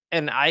too.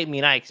 And I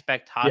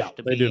expect Haas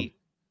to be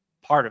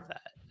part of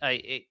that.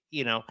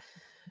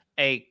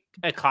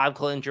 A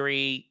clavicle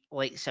injury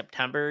late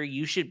September,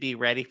 you should be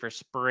ready for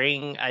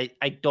spring.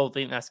 I don't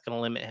think that's going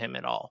to limit him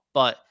at all.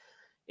 But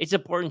it's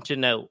important to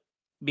note,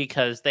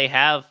 because they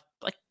have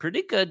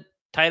pretty good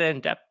tight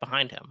end depth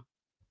behind him.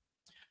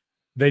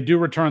 They do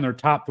return their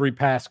top 3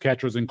 pass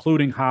catchers,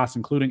 including Haas,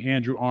 including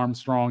Andrew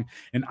Armstrong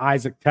and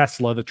Isaac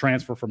Tesla, the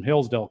transfer from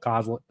Hillsdale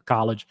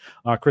College.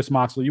 Chris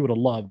Moxley, you would have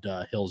loved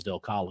Hillsdale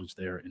College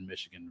there in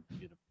Michigan.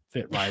 You'd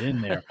fit right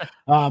in there.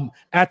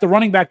 At the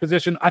running back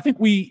position, I think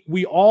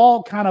we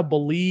all kind of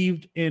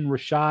believed in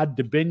Rashad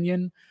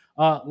Dubinion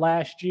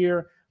last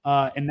year.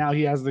 And now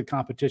he has the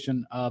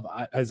competition of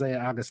Isaiah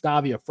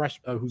Agastavi,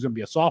 who's going to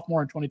be a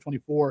sophomore in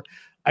 2024,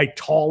 a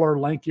taller,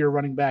 lankier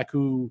running back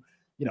who,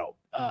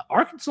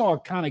 Arkansas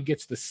kind of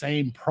gets the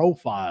same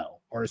profile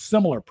or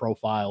similar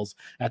profiles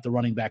at the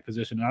running back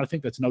position. And I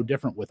think that's no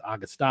different with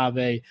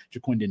Agastave,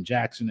 Jaquindon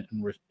Jackson,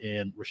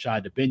 and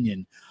Rashad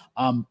Dubinion.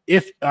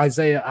 If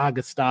Isaiah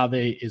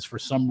Agastave is for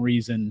some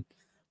reason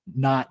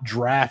not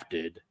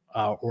drafted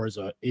or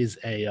is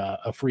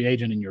a free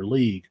agent in your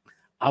league,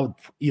 I would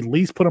at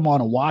least put him on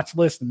a watch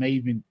list and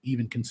maybe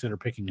even consider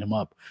picking him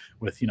up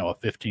with, a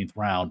 15th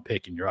round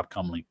pick in your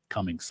upcoming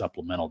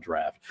supplemental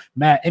draft.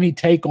 Matt, any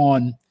take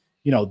on,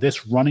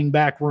 this running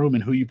back room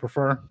and who you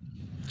prefer?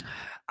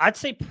 I'd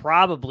say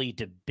probably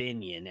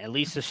Dubinion, at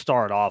least to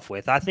start off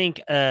with. I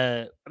think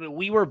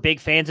we were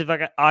big fans of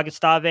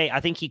Agastave. I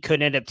think he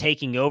could end up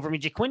taking over.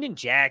 Jaquindon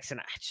Jackson,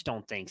 I just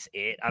don't think's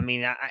it.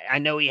 I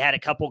know he had a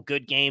couple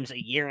good games a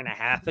year and a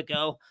half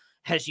ago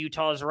as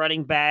Utah's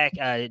running back.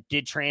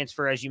 Did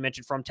transfer, as you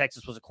mentioned, from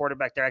Texas, was a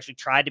quarterback there. Actually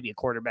tried to be a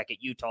quarterback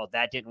at Utah.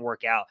 That didn't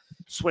work out.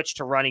 Switched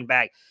to running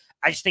back.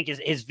 I just think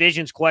his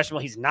vision's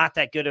questionable. He's not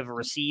that good of a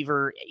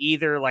receiver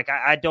either.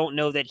 I don't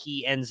know that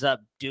he ends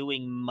up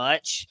doing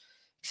much,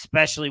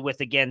 especially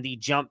with, again, the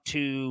jump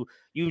to,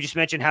 you just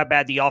mentioned how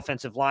bad the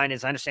offensive line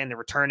is. I understand they're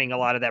returning a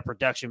lot of that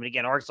production, but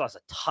again, Arkansas has a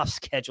tough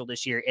schedule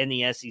this year in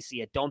the SEC.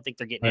 I don't think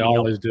they're getting any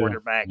help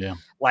quarterback. Yeah.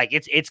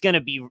 It's going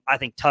to be, I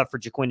think, tough for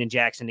Jaquindon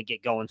Jackson to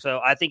get going.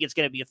 So I think it's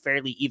going to be a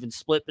fairly even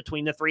split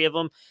between the 3 of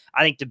them.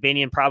 I think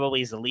Dubinion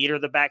probably is the leader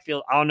of the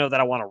backfield. I don't know that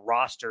I want to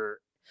roster.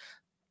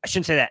 I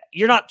shouldn't say that.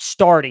 You're not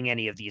starting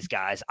any of these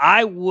guys.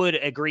 I would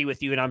agree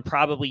with you, and I'm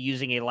probably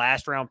using a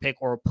last-round pick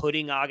or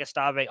putting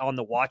Agastave on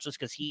the watch list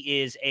because he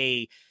is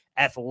a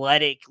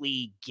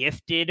athletically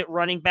gifted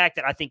running back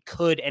that I think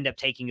could end up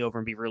taking over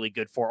and be really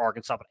good for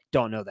Arkansas, but I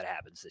don't know that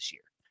happens this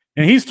year.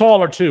 And he's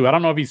taller too. I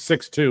don't know if he's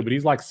 6'2", but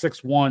he's like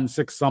 6'1",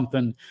 6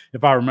 something,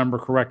 if I remember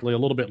correctly. A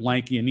little bit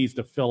lanky and needs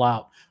to fill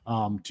out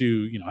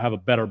to have a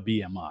better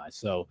BMI.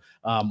 So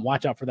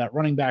watch out for that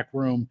running back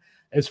room.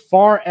 As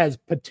far as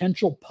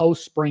potential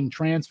post-spring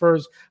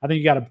transfers, I think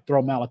you got to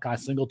throw Malachi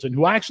Singleton,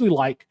 who I actually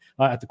like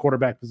at the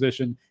quarterback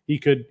position. He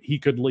could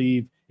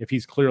leave if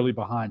he's clearly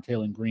behind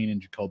Taylon Green and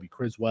Jacoby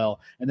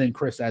Criswell. And then,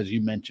 Chris, as you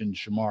mentioned,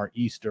 Shamar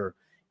Easter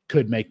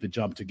could make the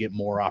jump to get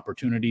more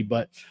opportunity,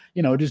 but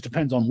it just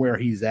depends on where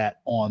he's at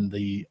on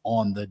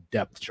the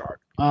depth chart.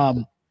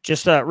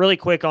 Just really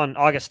quick on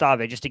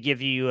Augustave, just to give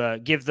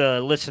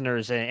the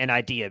listeners an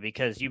idea,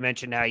 because you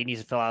mentioned how he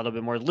needs to fill out a little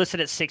bit more. Listed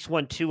at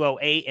 6'1",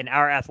 208 in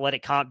our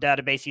athletic comp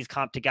database. He's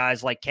comped to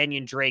guys like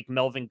Kenyon Drake,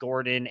 Melvin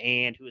Gordon,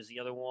 and who is the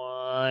other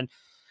one?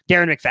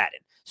 Darren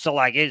McFadden. So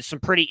it's some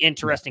pretty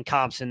interesting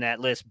comps in that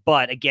list.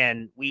 But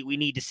again, we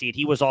need to see it.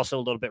 He was also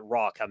a little bit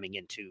raw coming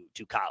into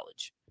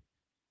college.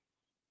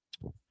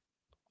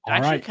 I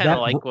actually kind of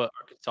like what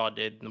Arkansas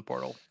did in the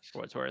portal, for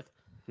what it's worth.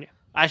 Yeah.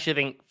 I actually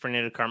think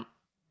Fernando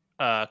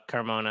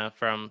Carmona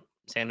from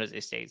San Jose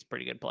State is a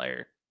pretty good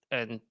player.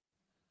 And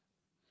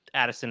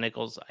Addison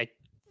Nichols, I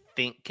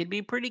think, could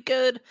be pretty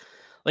good.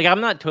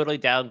 I'm not totally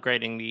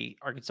downgrading the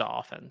Arkansas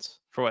offense,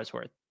 for what it's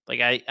worth.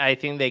 I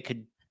think they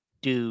could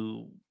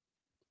do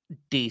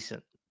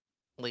decently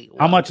well.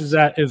 How much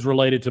is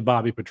related to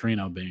Bobby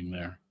Petrino being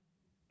there?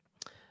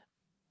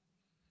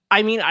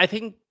 I mean, I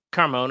think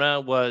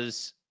Carmona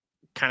was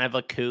kind of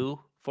a coup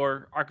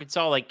for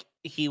Arkansas.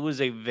 He was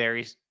a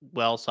very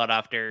well sought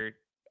after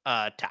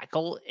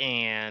tackle,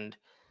 and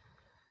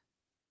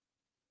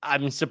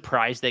I'm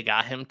surprised they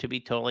got him, to be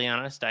totally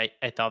honest. I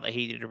thought that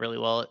he did really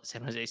well at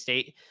San Jose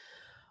State.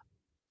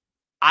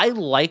 I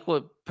like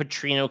what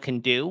Petrino can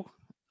do,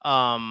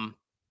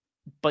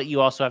 but you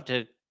also have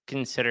to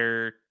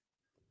consider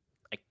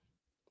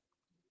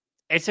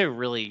it's a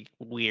really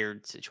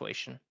weird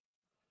situation.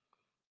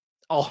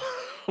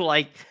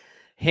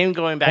 Him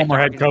going back, former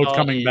head coach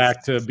coming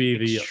back to be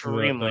the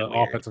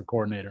offensive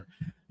coordinator.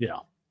 Yeah.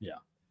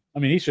 I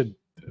mean, he should,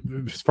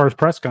 his first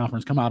press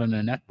conference, come out in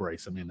a neck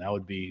brace. I mean, that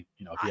would be,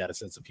 if he had a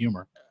sense of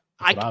humor.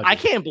 I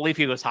can't believe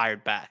he was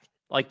hired back.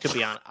 To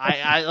be honest,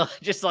 I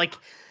just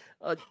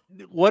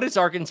what is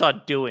Arkansas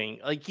doing?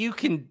 You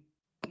can,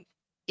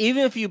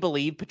 even if you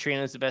believe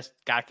Petrino is the best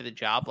guy for the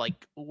job,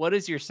 what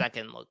does your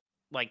second look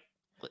like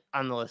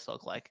on the list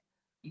look like?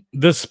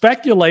 The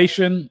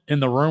speculation and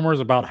the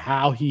rumors about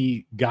how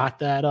he got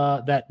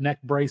that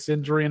neck brace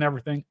injury and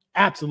everything,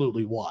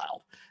 absolutely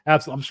wild.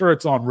 Absolutely. I'm sure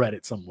it's on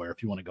Reddit somewhere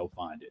if you want to go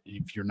find it,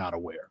 if you're not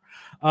aware.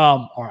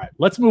 All right,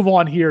 let's move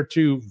on here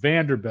to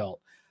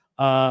Vanderbilt.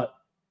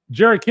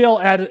 Jerry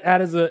Kill added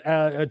as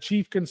a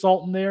chief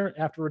consultant there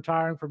after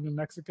retiring from New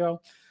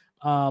Mexico.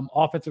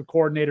 Offensive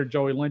coordinator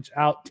Joey Lynch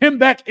out. Tim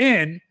Beck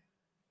in.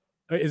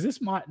 This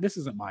isn't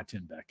my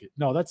Tim Beck.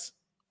 No,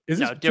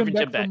 different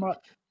Tim Beck.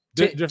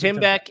 Tim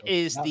Beck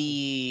is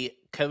the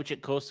coach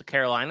at Coastal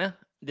Carolina.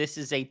 This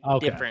is a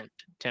different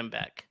Tim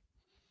Beck.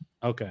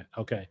 Okay.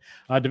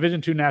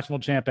 Division II national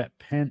champ at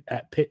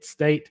Pitt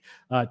State.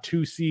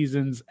 2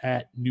 seasons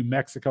at New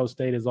Mexico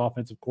State as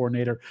offensive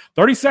coordinator.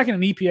 32nd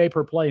in EPA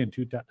per play in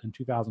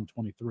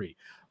 2023.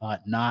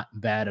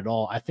 Not bad at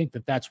all. I think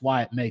that's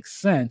why it makes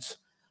sense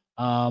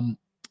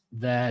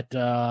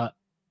that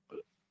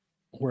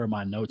where are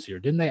my notes here?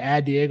 Didn't they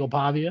add Diego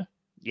Pavia?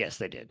 Yes,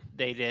 they did.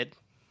 They did.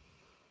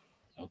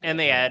 Okay, and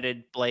they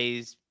added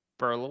Blaze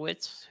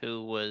Berlowitz,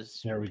 who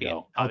was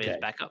Pavia's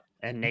backup.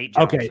 And Nate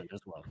Johnson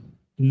as well.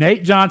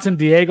 Nate Johnson,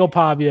 Diego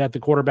Pavia at the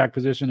quarterback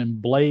position,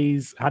 and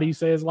Blaze, how do you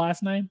say his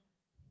last name?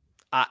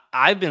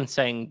 I've been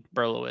saying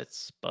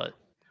Berlowitz, but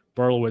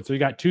Berlowitz. So you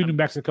got 2 New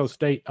Mexico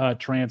State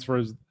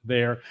transfers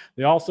there.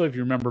 They also, if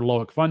you remember,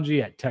 Loic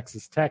Fungi at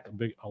Texas Tech,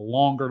 a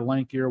longer,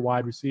 lankier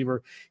wide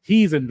receiver.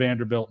 He's in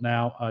Vanderbilt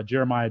now.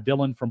 Jeremiah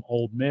Dillon from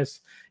Ole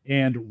Miss,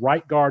 and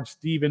right guard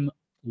Stephen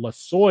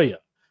Lasoya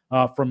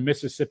from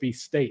Mississippi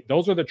State.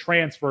 Those are the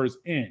transfers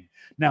in.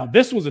 Now,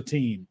 this was a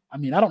team. I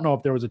mean, I don't know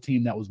if there was a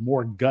team that was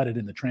more gutted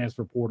in the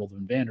transfer portal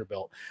than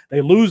Vanderbilt.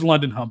 They lose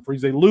London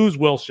Humphreys. They lose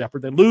Will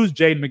Shepard. They lose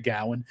Jaden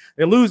McGowan.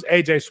 They lose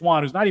A.J.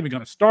 Swan, who's not even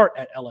going to start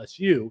at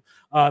LSU.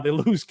 They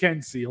lose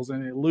Ken Seals,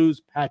 and they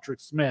lose Patrick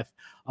Smith.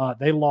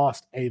 They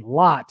lost a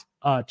lot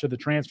to the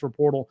transfer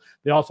portal.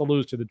 They also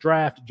lose to the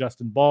draft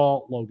Justin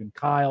Ball, Logan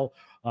Kyle,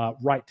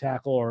 right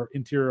tackle or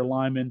interior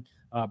lineman,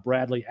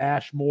 Bradley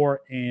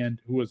Ashmore,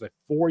 and who was a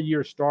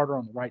 4-year starter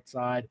on the right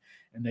side.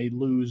 And they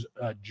lose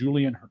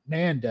Julian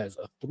Hernandez,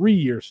 a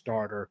 3-year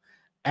starter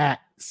at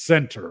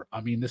center.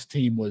 I mean, this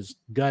team was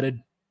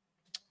gutted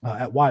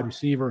at wide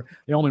receiver.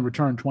 They only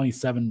returned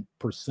 27%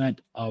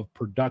 of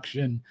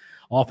production.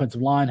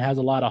 Offensive line has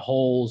a lot of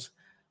holes.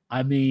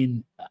 I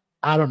mean,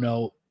 I don't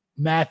know.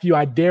 Matthew,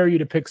 I dare you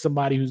to pick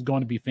somebody who's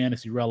going to be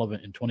fantasy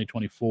relevant in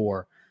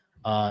 2024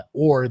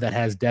 or that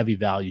has Devi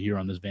value here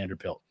on this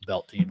Vanderbilt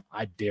team.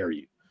 I dare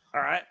you.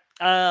 All right.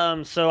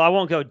 So I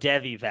won't go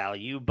Devi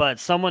value, but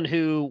someone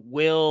who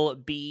will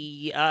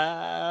be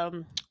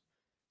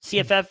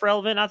CFF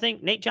relevant, I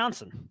think, Nate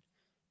Johnson.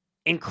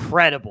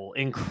 Incredible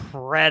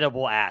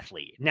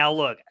athlete. Now,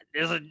 look,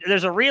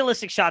 there's a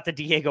realistic shot that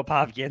Diego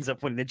Pavia ends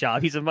up winning the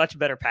job. He's a much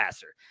better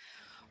passer.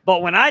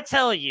 But when I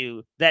tell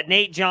you that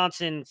Nate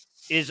Johnson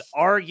is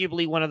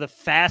arguably one of the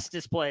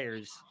fastest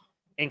players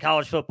in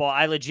college football,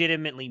 I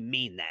legitimately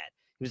mean that.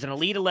 He was an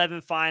Elite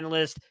 11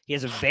 finalist. He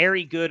has a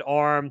very good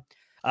arm,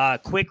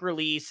 quick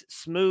release,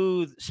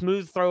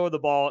 smooth throw of the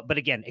ball. But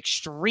again,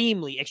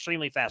 extremely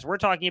fast. We're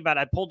talking about,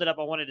 I pulled it up.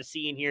 I wanted to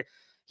see in here.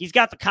 He's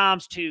got the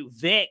comms to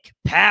Vic,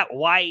 Pat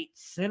White,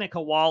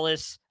 Seneca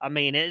Wallace. I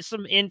mean, it's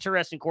some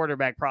interesting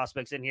quarterback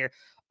prospects in here.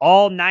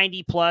 All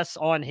 90 plus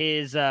on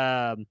his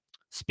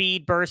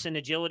speed, burst, and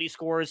agility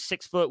scores.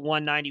 6'1",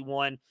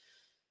 191.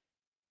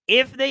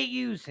 If they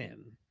use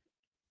him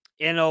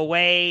in a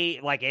way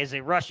like as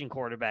a rushing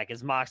quarterback,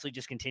 as Moxley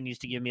just continues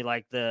to give me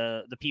like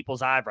the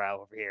people's eyebrow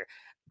over here,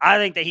 I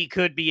think that he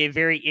could be a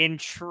very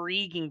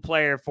intriguing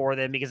player for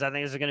them, because I think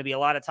there's going to be a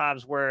lot of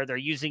times where they're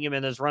using him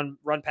in those run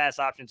pass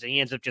options and he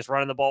ends up just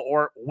running the ball,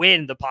 or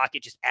when the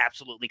pocket just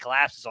absolutely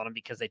collapses on him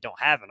because they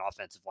don't have an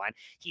offensive line,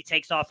 he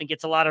takes off and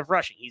gets a lot of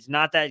rushing. He's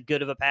not that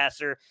good of a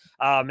passer,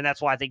 and that's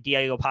why I think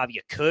Diego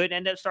Pavia could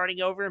end up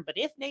starting over him. But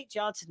if Nate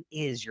Johnson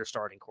is your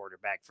starting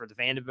quarterback for the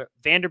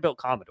Vanderbilt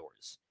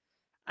Commodores,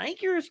 I think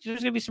there's going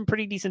to be some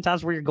pretty decent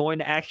times where you're going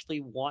to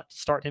actually want to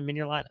start him in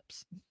your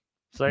lineups.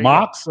 So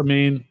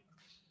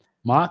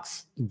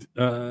Mox,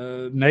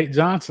 Nate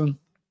Johnson.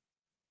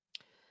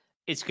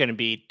 It's going to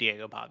be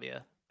Diego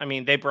Pavia. I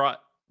mean, they brought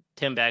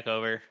Tim back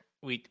over.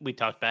 We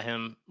talked about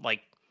him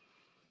like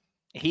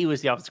he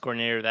was the offensive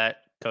coordinator that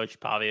coached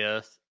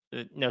Pavia.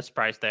 No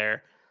surprise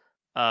there.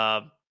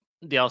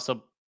 They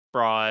also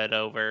brought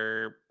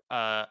over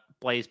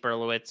Blaze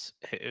Berlowitz,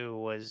 who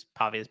was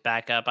Pavia's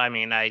backup. I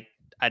mean, I'd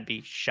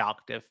be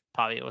shocked if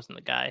Pavia wasn't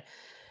the guy.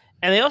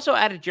 And they also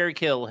added Jerry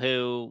Kill,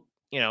 who,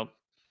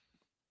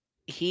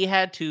 he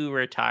had to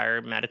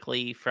retire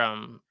medically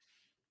from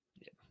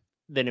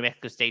the New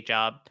Mexico State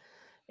job.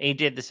 And he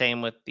did the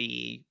same with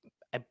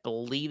I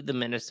believe the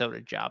Minnesota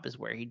job is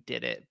where he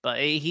did it. But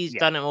he's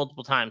done it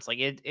multiple times. Like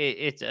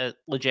it's a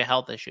legit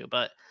health issue.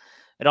 But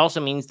it also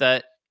means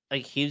that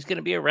like he's going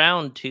to be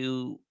around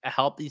to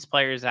help these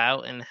players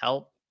out and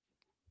help,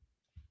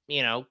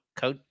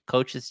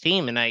 coach his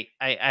team. And I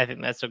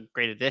think that's a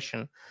great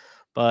addition.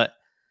 But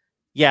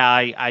yeah,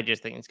 I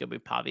just think it's going to be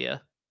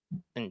Pavia.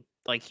 And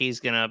like he's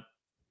going to,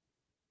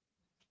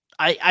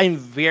 I'm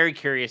very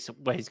curious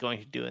what he's going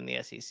to do in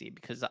the SEC,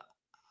 because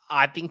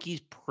I think he's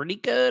pretty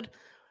good.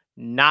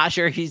 Not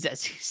sure he's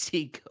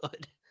SEC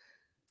good.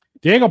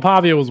 Diego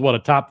Pavia was a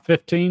top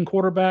 15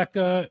 quarterback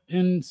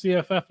in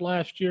CFF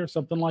last year,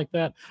 something like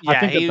that. Yeah, I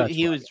think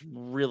he was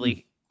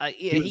really.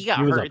 He got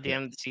hurt at the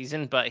end of the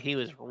season, but he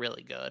was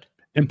really good.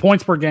 In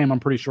points per game, I'm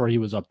pretty sure he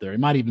was up there. He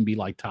might even be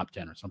like top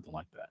 10 or something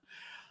like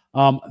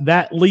that.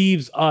 That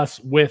leaves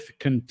us with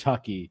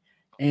Kentucky.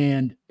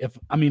 And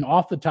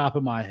off the top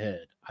of my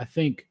head, I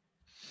think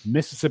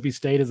Mississippi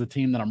State is a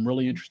team that I'm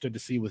really interested to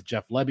see with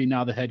Jeff Lebby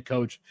now the head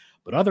coach.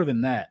 But other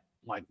than that,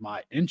 like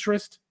my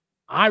interest,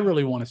 I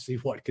really want to see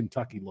what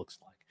Kentucky looks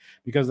like,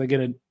 because they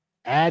get an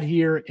ad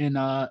here in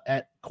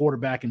at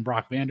quarterback in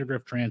Brock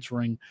Vandegrift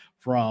transferring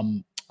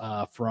from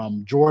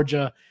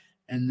Georgia,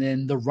 and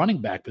then the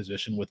running back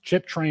position with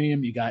Chip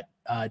Trainium. You got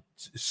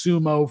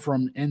Sumo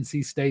from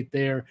NC State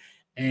there,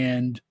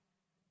 and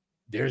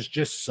there's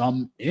just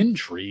some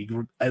intrigue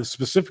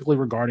specifically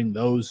regarding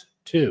those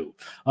two.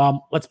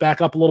 Let's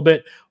back up a little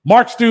bit.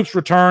 Mark Stoops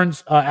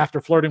returns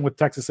after flirting with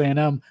Texas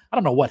A&M. I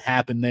don't know what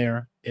happened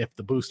there, if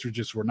the boosters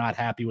just were not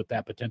happy with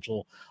that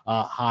potential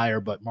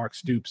hire, but Mark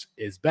Stoops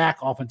is back.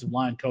 Offensive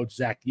line coach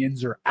Zach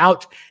Yinzer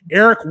out.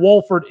 Eric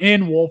Wolford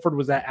in. Wolford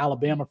was at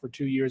Alabama for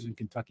 2 years and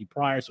Kentucky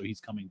prior, so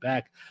he's coming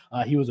back.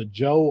 He was a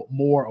Joe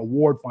Moore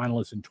Award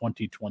finalist in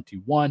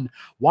 2021.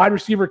 Wide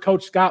receiver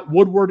coach Scott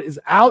Woodward is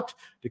out.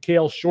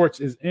 DeKale Shorts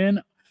is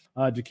in.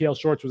 DeKale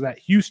Shorts was at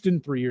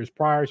Houston 3 years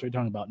prior. So you're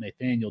talking about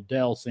Nathaniel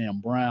Dell, Sam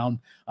Brown,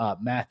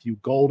 Matthew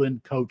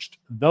Golden coached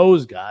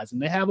those guys.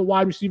 And they have a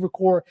wide receiver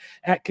core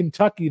at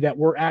Kentucky that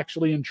we're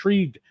actually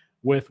intrigued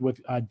with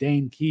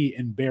Dane Key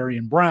and Barry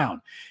and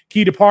Brown.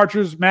 Key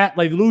departures, Matt,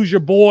 like lose your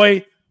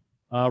boy,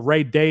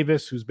 Ray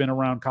Davis, who's been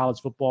around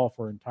college football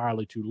for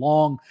entirely too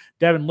long.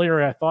 Devin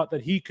Leary, I thought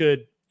that he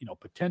could,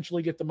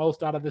 potentially get the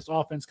most out of this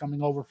offense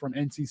coming over from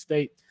NC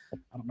State.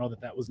 I don't know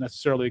that was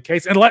necessarily the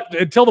case.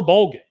 Until the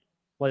bowl game.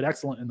 Played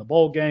excellent in the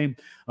bowl game,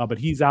 but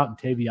he's out, and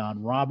Tavion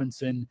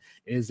Robinson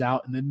is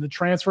out. And then the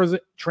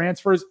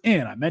transfers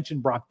in. I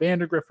mentioned Brock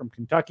Vandegrift from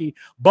Kentucky.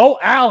 Bo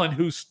Allen,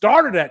 who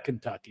started at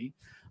Kentucky,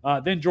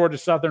 then Georgia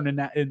Southern,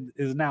 and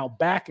is now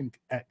back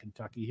at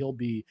Kentucky. He'll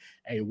be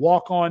a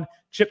walk-on.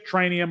 Chip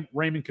Trainium,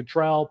 Raymond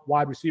Cottrell,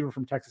 wide receiver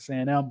from Texas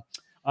A&M.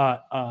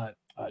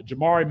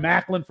 Jamari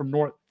Macklin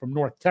from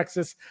North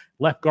Texas.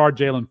 Left guard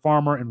Jalen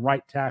Farmer and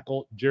right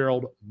tackle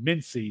Gerald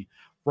Mincy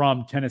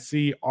from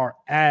Tennessee are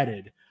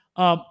added.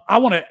 I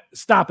want to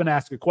stop and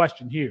ask a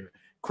question here.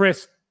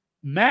 Chris,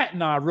 Matt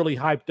and I really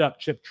hyped up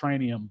Chip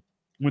Trainium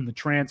when the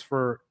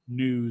transfer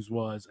news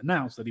was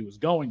announced that he was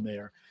going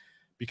there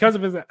because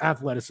of his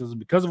athleticism,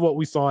 because of what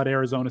we saw at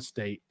Arizona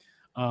State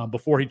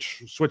before he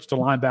switched to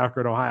linebacker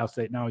at Ohio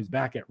State. Now he's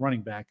back at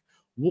running back.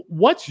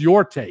 What's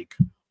your take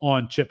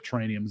on Chip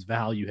Trainium's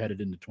value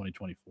headed into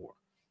 2024?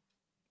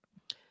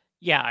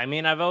 Yeah, I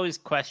mean, I've always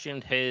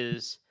questioned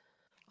his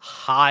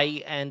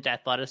high-end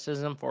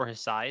athleticism for his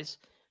size.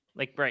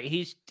 Like, right,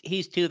 he's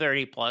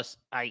 230 plus.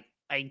 I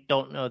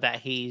don't know that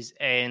he's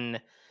an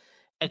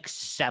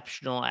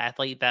exceptional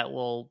athlete that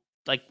will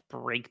like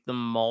break the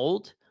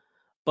mold,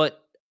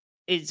 but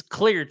it's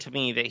clear to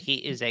me that he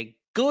is a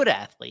good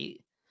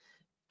athlete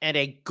and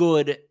a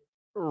good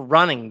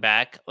running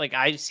back. Like,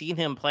 I've seen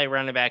him play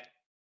running back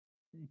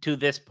to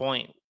this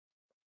point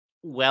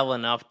well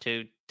enough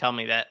to tell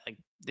me that like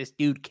this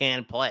dude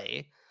can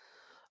play.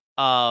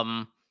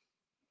 Yeah,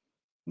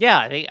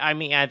 I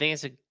think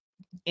it's an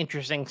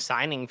interesting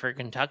signing for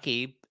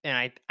Kentucky,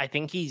 and I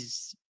think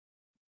he's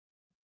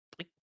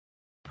like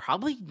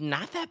probably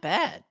not that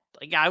bad.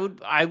 Like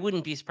I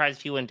wouldn't be surprised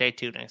if he went day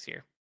 2 next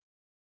year.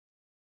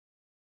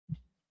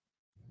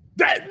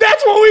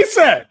 That's what we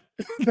said.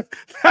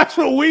 That's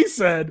what we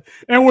said,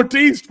 and we're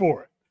teased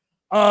for it.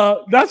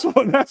 That's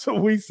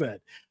what we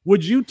said.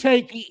 Would you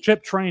take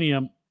Chip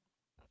Trainium?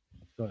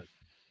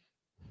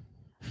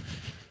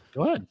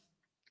 Go ahead.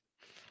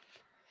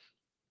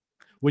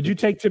 Would you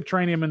take Chip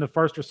Trainium in the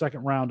first or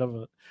second round of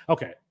a?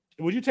 Okay.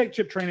 Would you take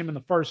Chip Trainium in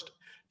the first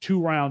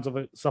 2 rounds of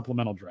a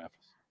supplemental draft?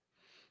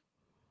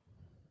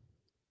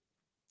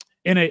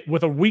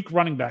 With a weak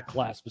running back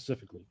class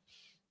specifically,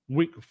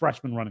 weak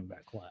freshman running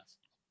back class.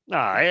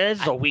 No,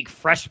 it's a weak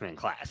freshman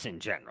class in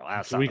general.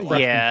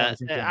 Yeah,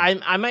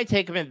 I might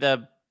take him at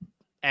the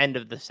end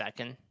of the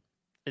second.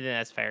 I think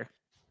that's fair.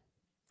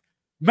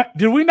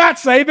 Did we not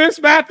say this,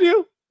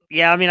 Matthew?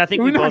 Yeah, I mean, I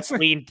think we both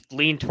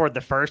leaned toward the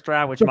first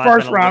round, which the might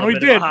first have been round we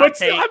did, but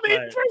take, I mean,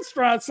 first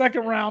round,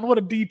 second round. What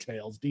a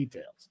details.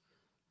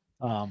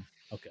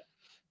 Okay.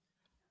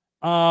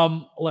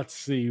 Let's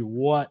see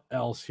what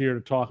else here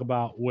to talk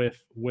about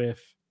with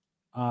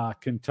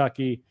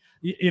Kentucky.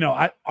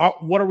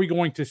 What are we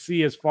going to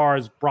see as far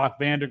as Brock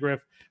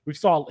Vandagriff? We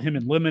saw him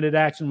in limited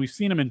action. We've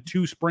seen him in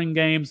 2 spring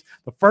games.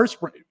 The first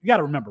spring, you got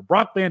to remember,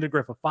 Brock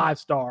Vandagriff, a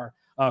 5-star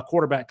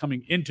quarterback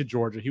coming into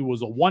Georgia. He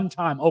was a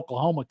one-time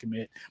Oklahoma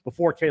commit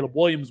before Caleb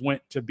Williams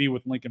went to be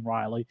with Lincoln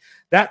Riley.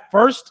 That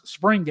first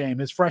spring game,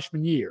 his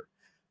freshman year,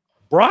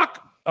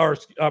 Brock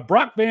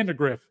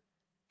Vandagriff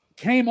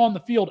came on the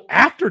field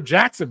after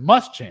Jackson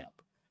Muschamp.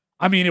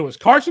 I mean, it was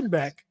Carson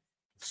Beck,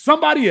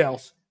 somebody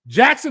else,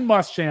 Jackson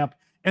Muschamp,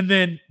 and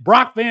then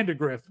Brock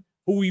Vandagriff,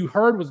 who you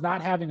heard was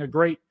not having a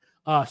great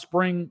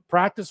spring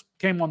practice,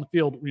 came on the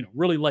field,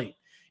 really late.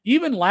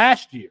 Even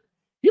last year,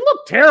 he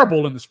looked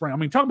terrible in the spring. I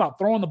mean, talk about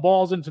throwing the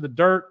balls into the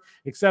dirt,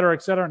 et cetera,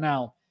 et cetera.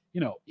 Now,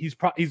 he's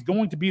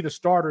going to be the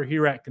starter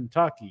here at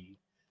Kentucky.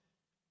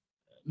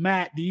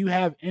 Matt, do you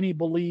have any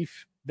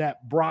belief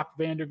that Brock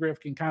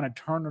Vandagriff can kind of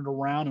turn it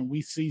around and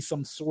we see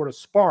some sort of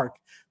spark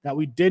that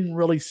we didn't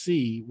really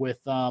see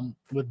with Devin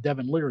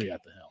Leary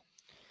at the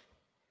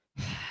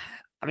helm?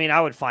 I mean,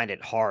 I would find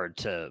it hard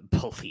to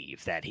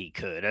believe that he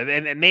could. I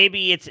mean,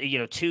 maybe it's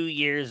 2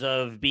 years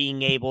of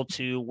being able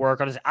to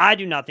work on his. I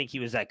do not think he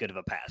was that good of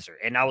a passer,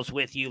 and I was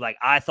with you. Like,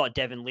 I thought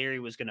Devin Leary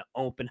was going to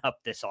open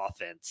up this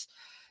offense.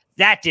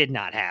 That did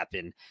not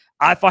happen.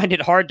 I find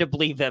it hard to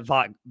believe that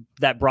Brock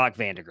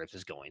Vandagriff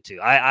is going to.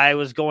 I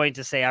was going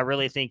to say I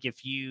really think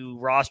if you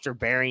roster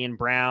Barry and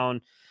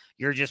Brown,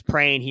 you're just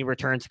praying he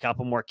returns a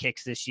couple more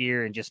kicks this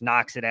year and just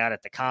knocks it out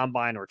at the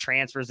combine or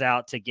transfers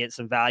out to get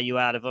some value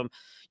out of him.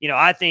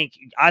 I think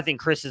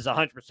Chris is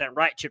 100%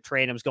 right. Chip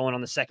Trainium's going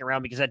on the second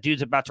round because that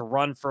dude's about to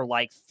run for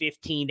like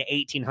 1,500 to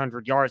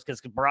 1,800 yards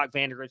because Brock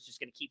Vandagriff's just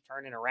going to keep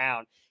turning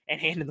around and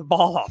handing the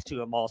ball off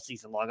to him all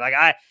season long.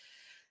 Like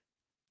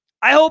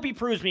I hope he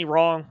proves me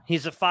wrong.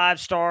 He's a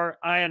 5-star.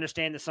 I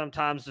understand that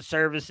sometimes the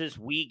services,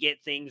 we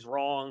get things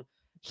wrong.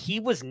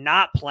 He was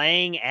not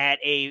playing at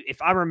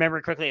if I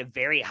remember correctly, a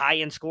very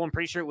high-end school. I'm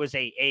pretty sure it was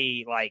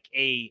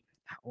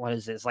what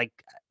is this? Like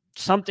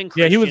something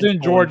Christian. Yeah, he was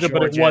in Georgia,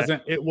 but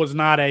it was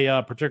not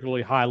a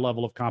particularly high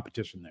level of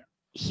competition there.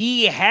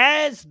 He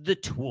has the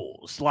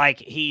tools. Like,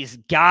 he's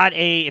got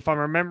if I'm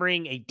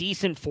remembering, a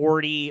decent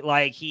 40.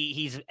 Like,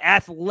 he's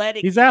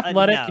athletic. He's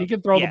athletic. enough. He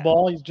can throw the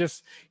ball.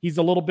 He's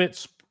a little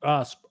bit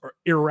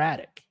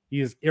erratic. He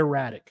is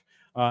erratic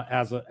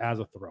as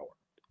a thrower.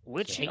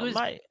 Which he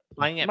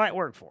might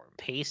work for him.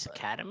 Pace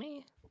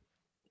Academy?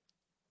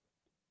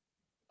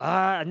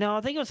 No,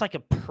 I think it was like a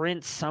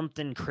Prince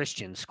something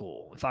Christian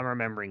school, if I'm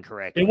remembering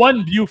correctly. It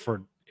wasn't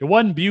Buford.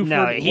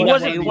 No, he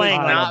wasn't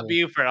playing. Not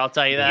Buford, I'll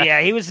tell you that.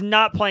 Yeah, he was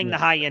not playing the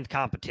high-end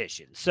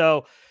competition.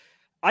 So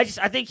I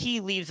think he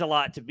leaves a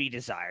lot to be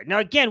desired. Now,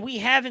 again, we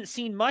haven't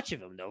seen much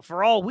of him, though.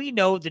 For all we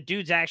know, the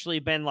dude's actually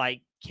been,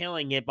 like,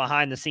 killing it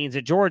behind the scenes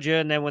at Georgia.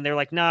 And then when they're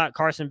like, nah,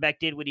 Carson Beck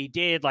did what he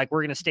did, like,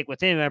 we're going to stick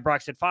with him. And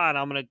Brock said, fine,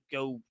 I'm going to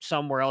go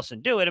somewhere else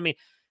and do it. I mean,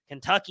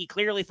 Kentucky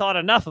clearly thought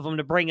enough of him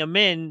to bring him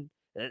in.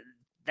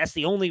 that's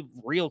the only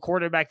real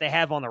quarterback they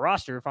have on the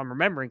roster, if I'm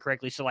remembering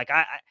correctly. So like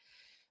I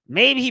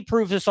maybe he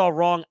proves us all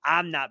wrong.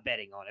 I'm not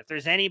betting on it. If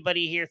there's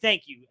anybody here,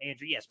 thank you,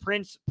 Andrew. Yes,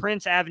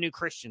 Prince Avenue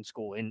Christian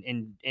School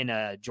in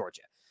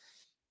Georgia.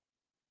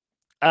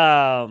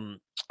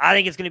 I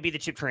think it's going to be the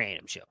Chip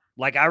Trayanum show.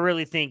 Like, I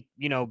really think,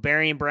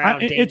 Barry and Brown.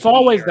 It's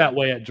always that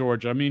way at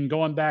Georgia. I mean,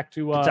 going back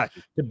to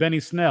Benny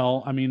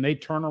Snell, I mean, they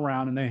turn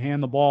around and they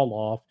hand the ball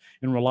off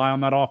and rely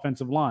on that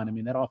offensive line. I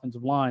mean, that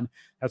offensive line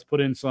has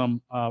put in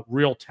some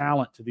real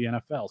talent to the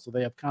NFL. So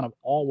they have kind of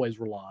always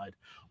relied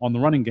on the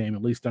running game,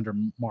 at least under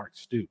Mark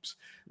Stoops.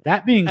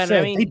 That being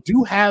said, they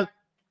do have.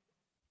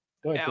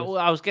 Go ahead, well,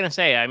 I was going to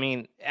say, I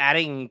mean,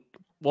 adding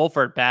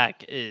Wolford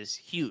back is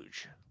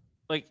huge.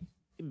 Like,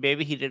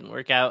 maybe he didn't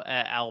work out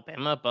at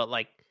Alabama, but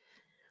like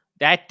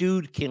that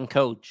dude can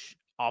coach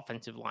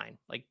offensive line,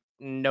 like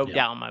no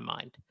doubt in my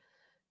mind.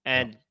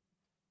 And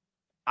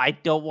I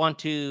don't want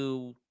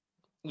to,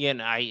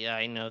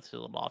 I know it's a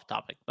little off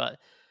topic, but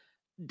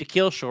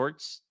Da'Keil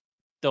Shorts,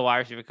 the wide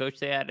receiver coach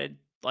they added,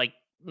 like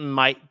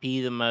might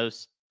be the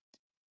most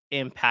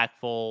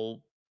impactful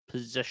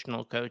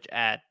positional coach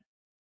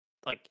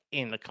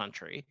in the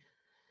country.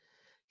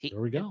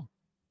 There we go.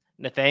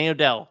 Nathaniel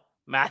Dell,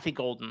 Matthew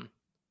Golden,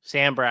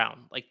 Sam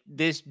Brown, like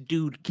this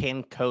dude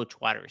can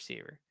coach wide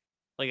receiver.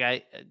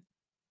 Like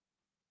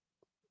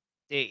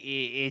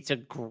it's a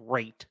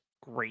great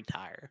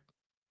hire.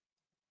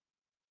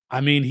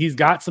 I mean, he's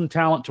got some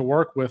talent to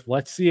work with.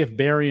 Let's see if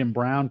Barry and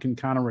Brown can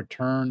kind of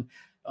return,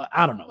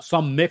 I don't know,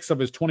 some mix of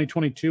his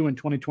 2022 and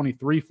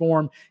 2023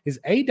 form. His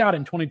ADOT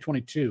in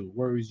 2022,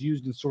 where he was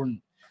used in sort of,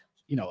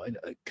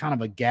 kind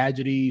of a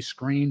gadgety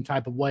screen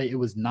type of way, it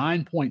was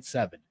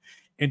 9.7.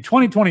 In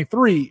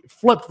 2023,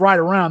 flipped right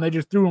around. They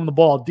just threw him the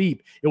ball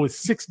deep. It was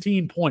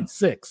 16.6.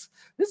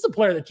 This is a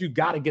player that you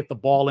got to get the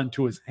ball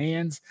into his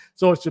hands.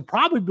 So it should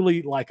probably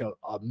be like a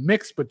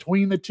mix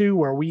between the two,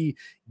 where we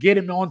get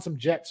him on some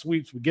jet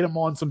sweeps, we get him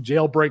on some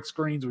jailbreak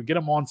screens, we get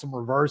him on some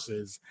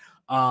reverses,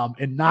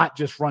 and not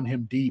just run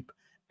him deep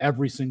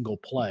every single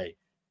play.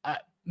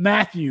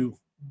 Matthew,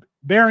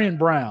 Barry and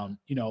Brown,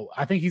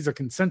 I think he's a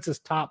consensus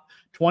top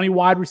 20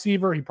 wide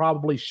receiver. He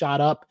probably shot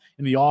up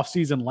in the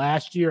offseason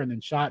last year and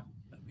then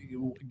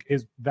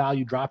his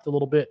value dropped a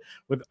little bit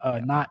with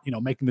not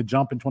making the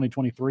jump in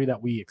 2023 that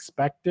we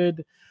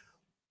expected.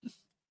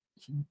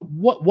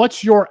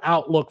 What's your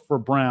outlook for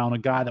Brown, a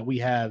guy that we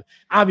have?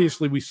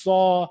 Obviously, we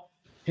saw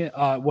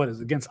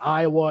against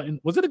Iowa, and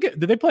did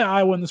they play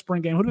Iowa in the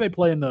spring game? Who did they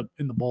play in the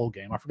bowl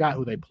game? I forgot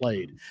who they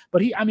played,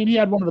 but he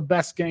had one of the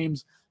best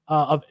games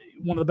of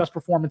one of the best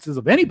performances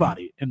of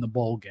anybody in the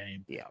bowl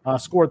game.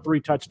 Scored 3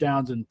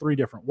 touchdowns in 3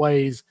 different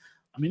ways.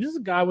 I mean, this is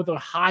a guy with a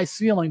high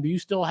ceiling. Do you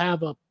still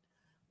have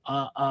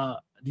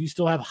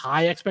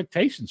high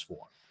expectations for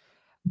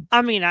him?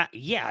 I mean,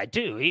 I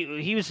do.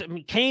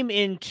 He came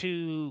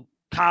into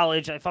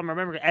college, if I'm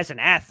remembering, as an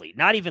athlete,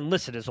 not even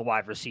listed as a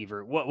wide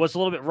receiver. What was a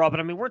little bit raw, but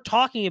I mean, we're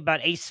talking about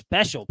a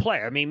special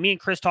player. I mean, me and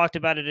Chris talked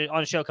about it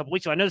on a show a couple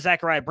weeks ago. I know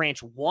Zachariah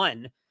Branch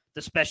won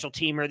the special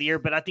teamer of the year,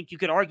 but I think you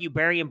could argue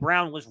Barry and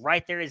Brown was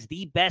right there as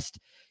the best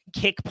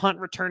kick punt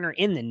returner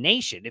in the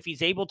nation. If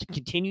he's able to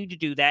continue to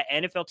do that,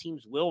 NFL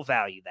teams will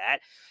value that.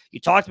 You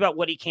talked about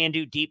what he can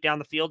do deep down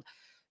the field.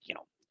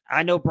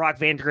 I know Brock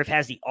Vandagriff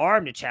has the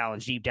arm to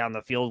challenge deep down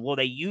the field. Will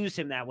they use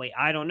him that way?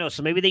 I don't know.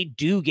 So maybe they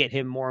do get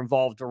him more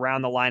involved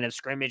around the line of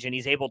scrimmage and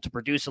he's able to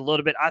produce a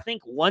little bit. I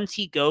think once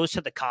he goes to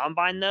the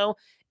combine, though,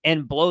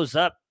 and blows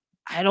up,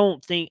 I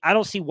don't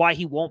see why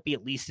he won't be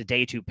at least a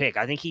day 2 pick.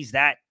 I think he's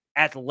that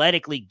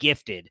athletically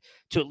gifted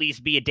to at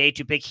least be a day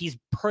 2 pick. He's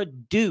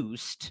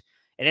produced.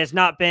 It has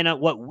not been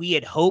what we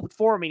had hoped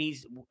for. I mean,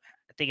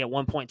 I think at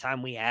one point in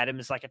time we had him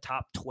as like a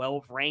top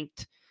 12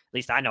 ranked. At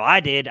least I know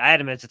I did. I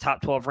had him as a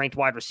top 12 ranked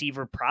wide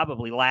receiver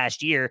probably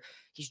last year.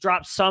 He's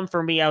dropped some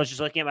for me. I was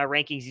just looking at my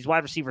rankings. He's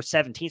wide receiver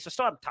 17, so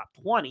still have top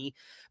 20.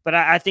 But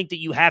I think that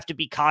you have to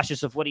be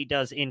cautious of what he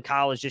does in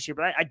college this year.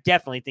 But I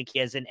definitely think he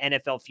has an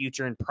NFL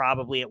future and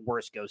probably at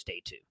worst goes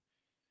day 2.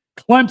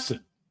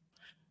 Clemson.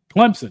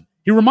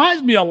 He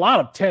reminds me a lot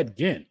of Ted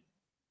Ginn.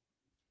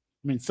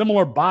 I mean,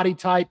 similar body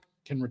type,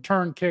 can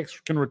return kicks,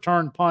 can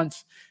return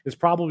punts, is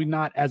probably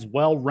not as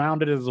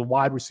well-rounded as a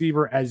wide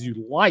receiver as you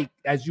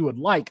would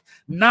like.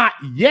 Not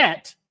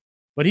yet,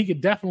 but he could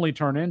definitely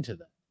turn into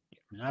that.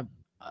 I mean,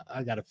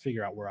 I got to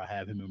figure out where I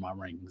have him in my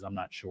rankings. I'm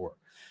not sure.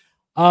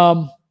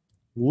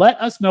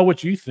 Let us know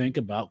what you think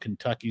about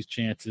Kentucky's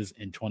chances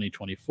in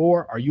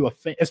 2024. Are you a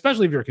fan,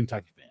 especially if you're a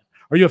Kentucky fan?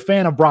 Are you a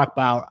fan of Brock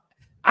Bowers?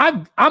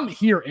 I'm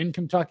here in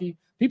Kentucky.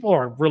 People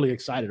are really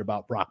excited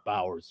about Brock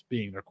Bowers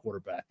being their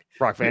quarterback.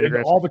 Brock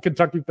Vandagriff. All the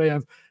Kentucky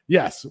fans.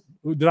 Yes.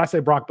 Did I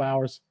say Brock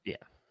Bowers? Yeah.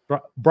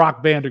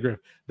 Brock Vandagriff.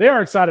 They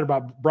are excited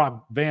about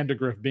Brock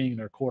Vandagriff being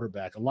their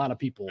quarterback. A lot of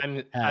people.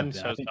 I'm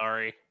so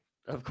sorry.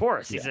 Of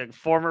course. He's a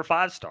former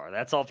 5-star.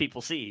 That's all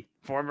people see.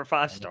 Former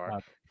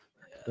 5-star.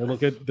 They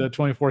look at the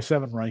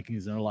 24/7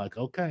 rankings and they're like,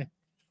 okay.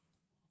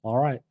 All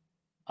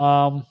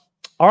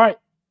right.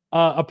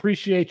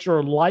 Appreciate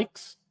your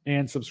likes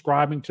and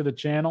subscribing to the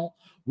channel.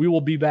 We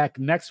will be back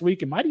next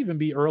week. It might even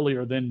be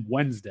earlier than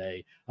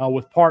Wednesday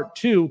with part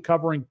 2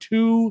 covering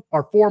 2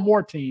 or 4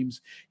 more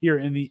teams here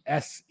in the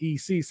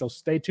SEC. So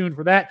stay tuned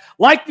for that.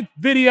 Like the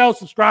video,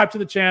 subscribe to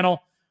the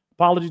channel.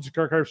 Apologies to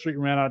Kirk Herbstreit. We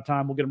ran out of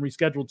time. We'll get them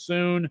rescheduled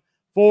soon.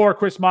 For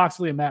Chris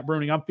Moxley and Matt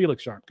Bruning, I'm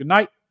Felix Sharp. Good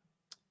night.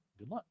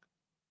 Good luck.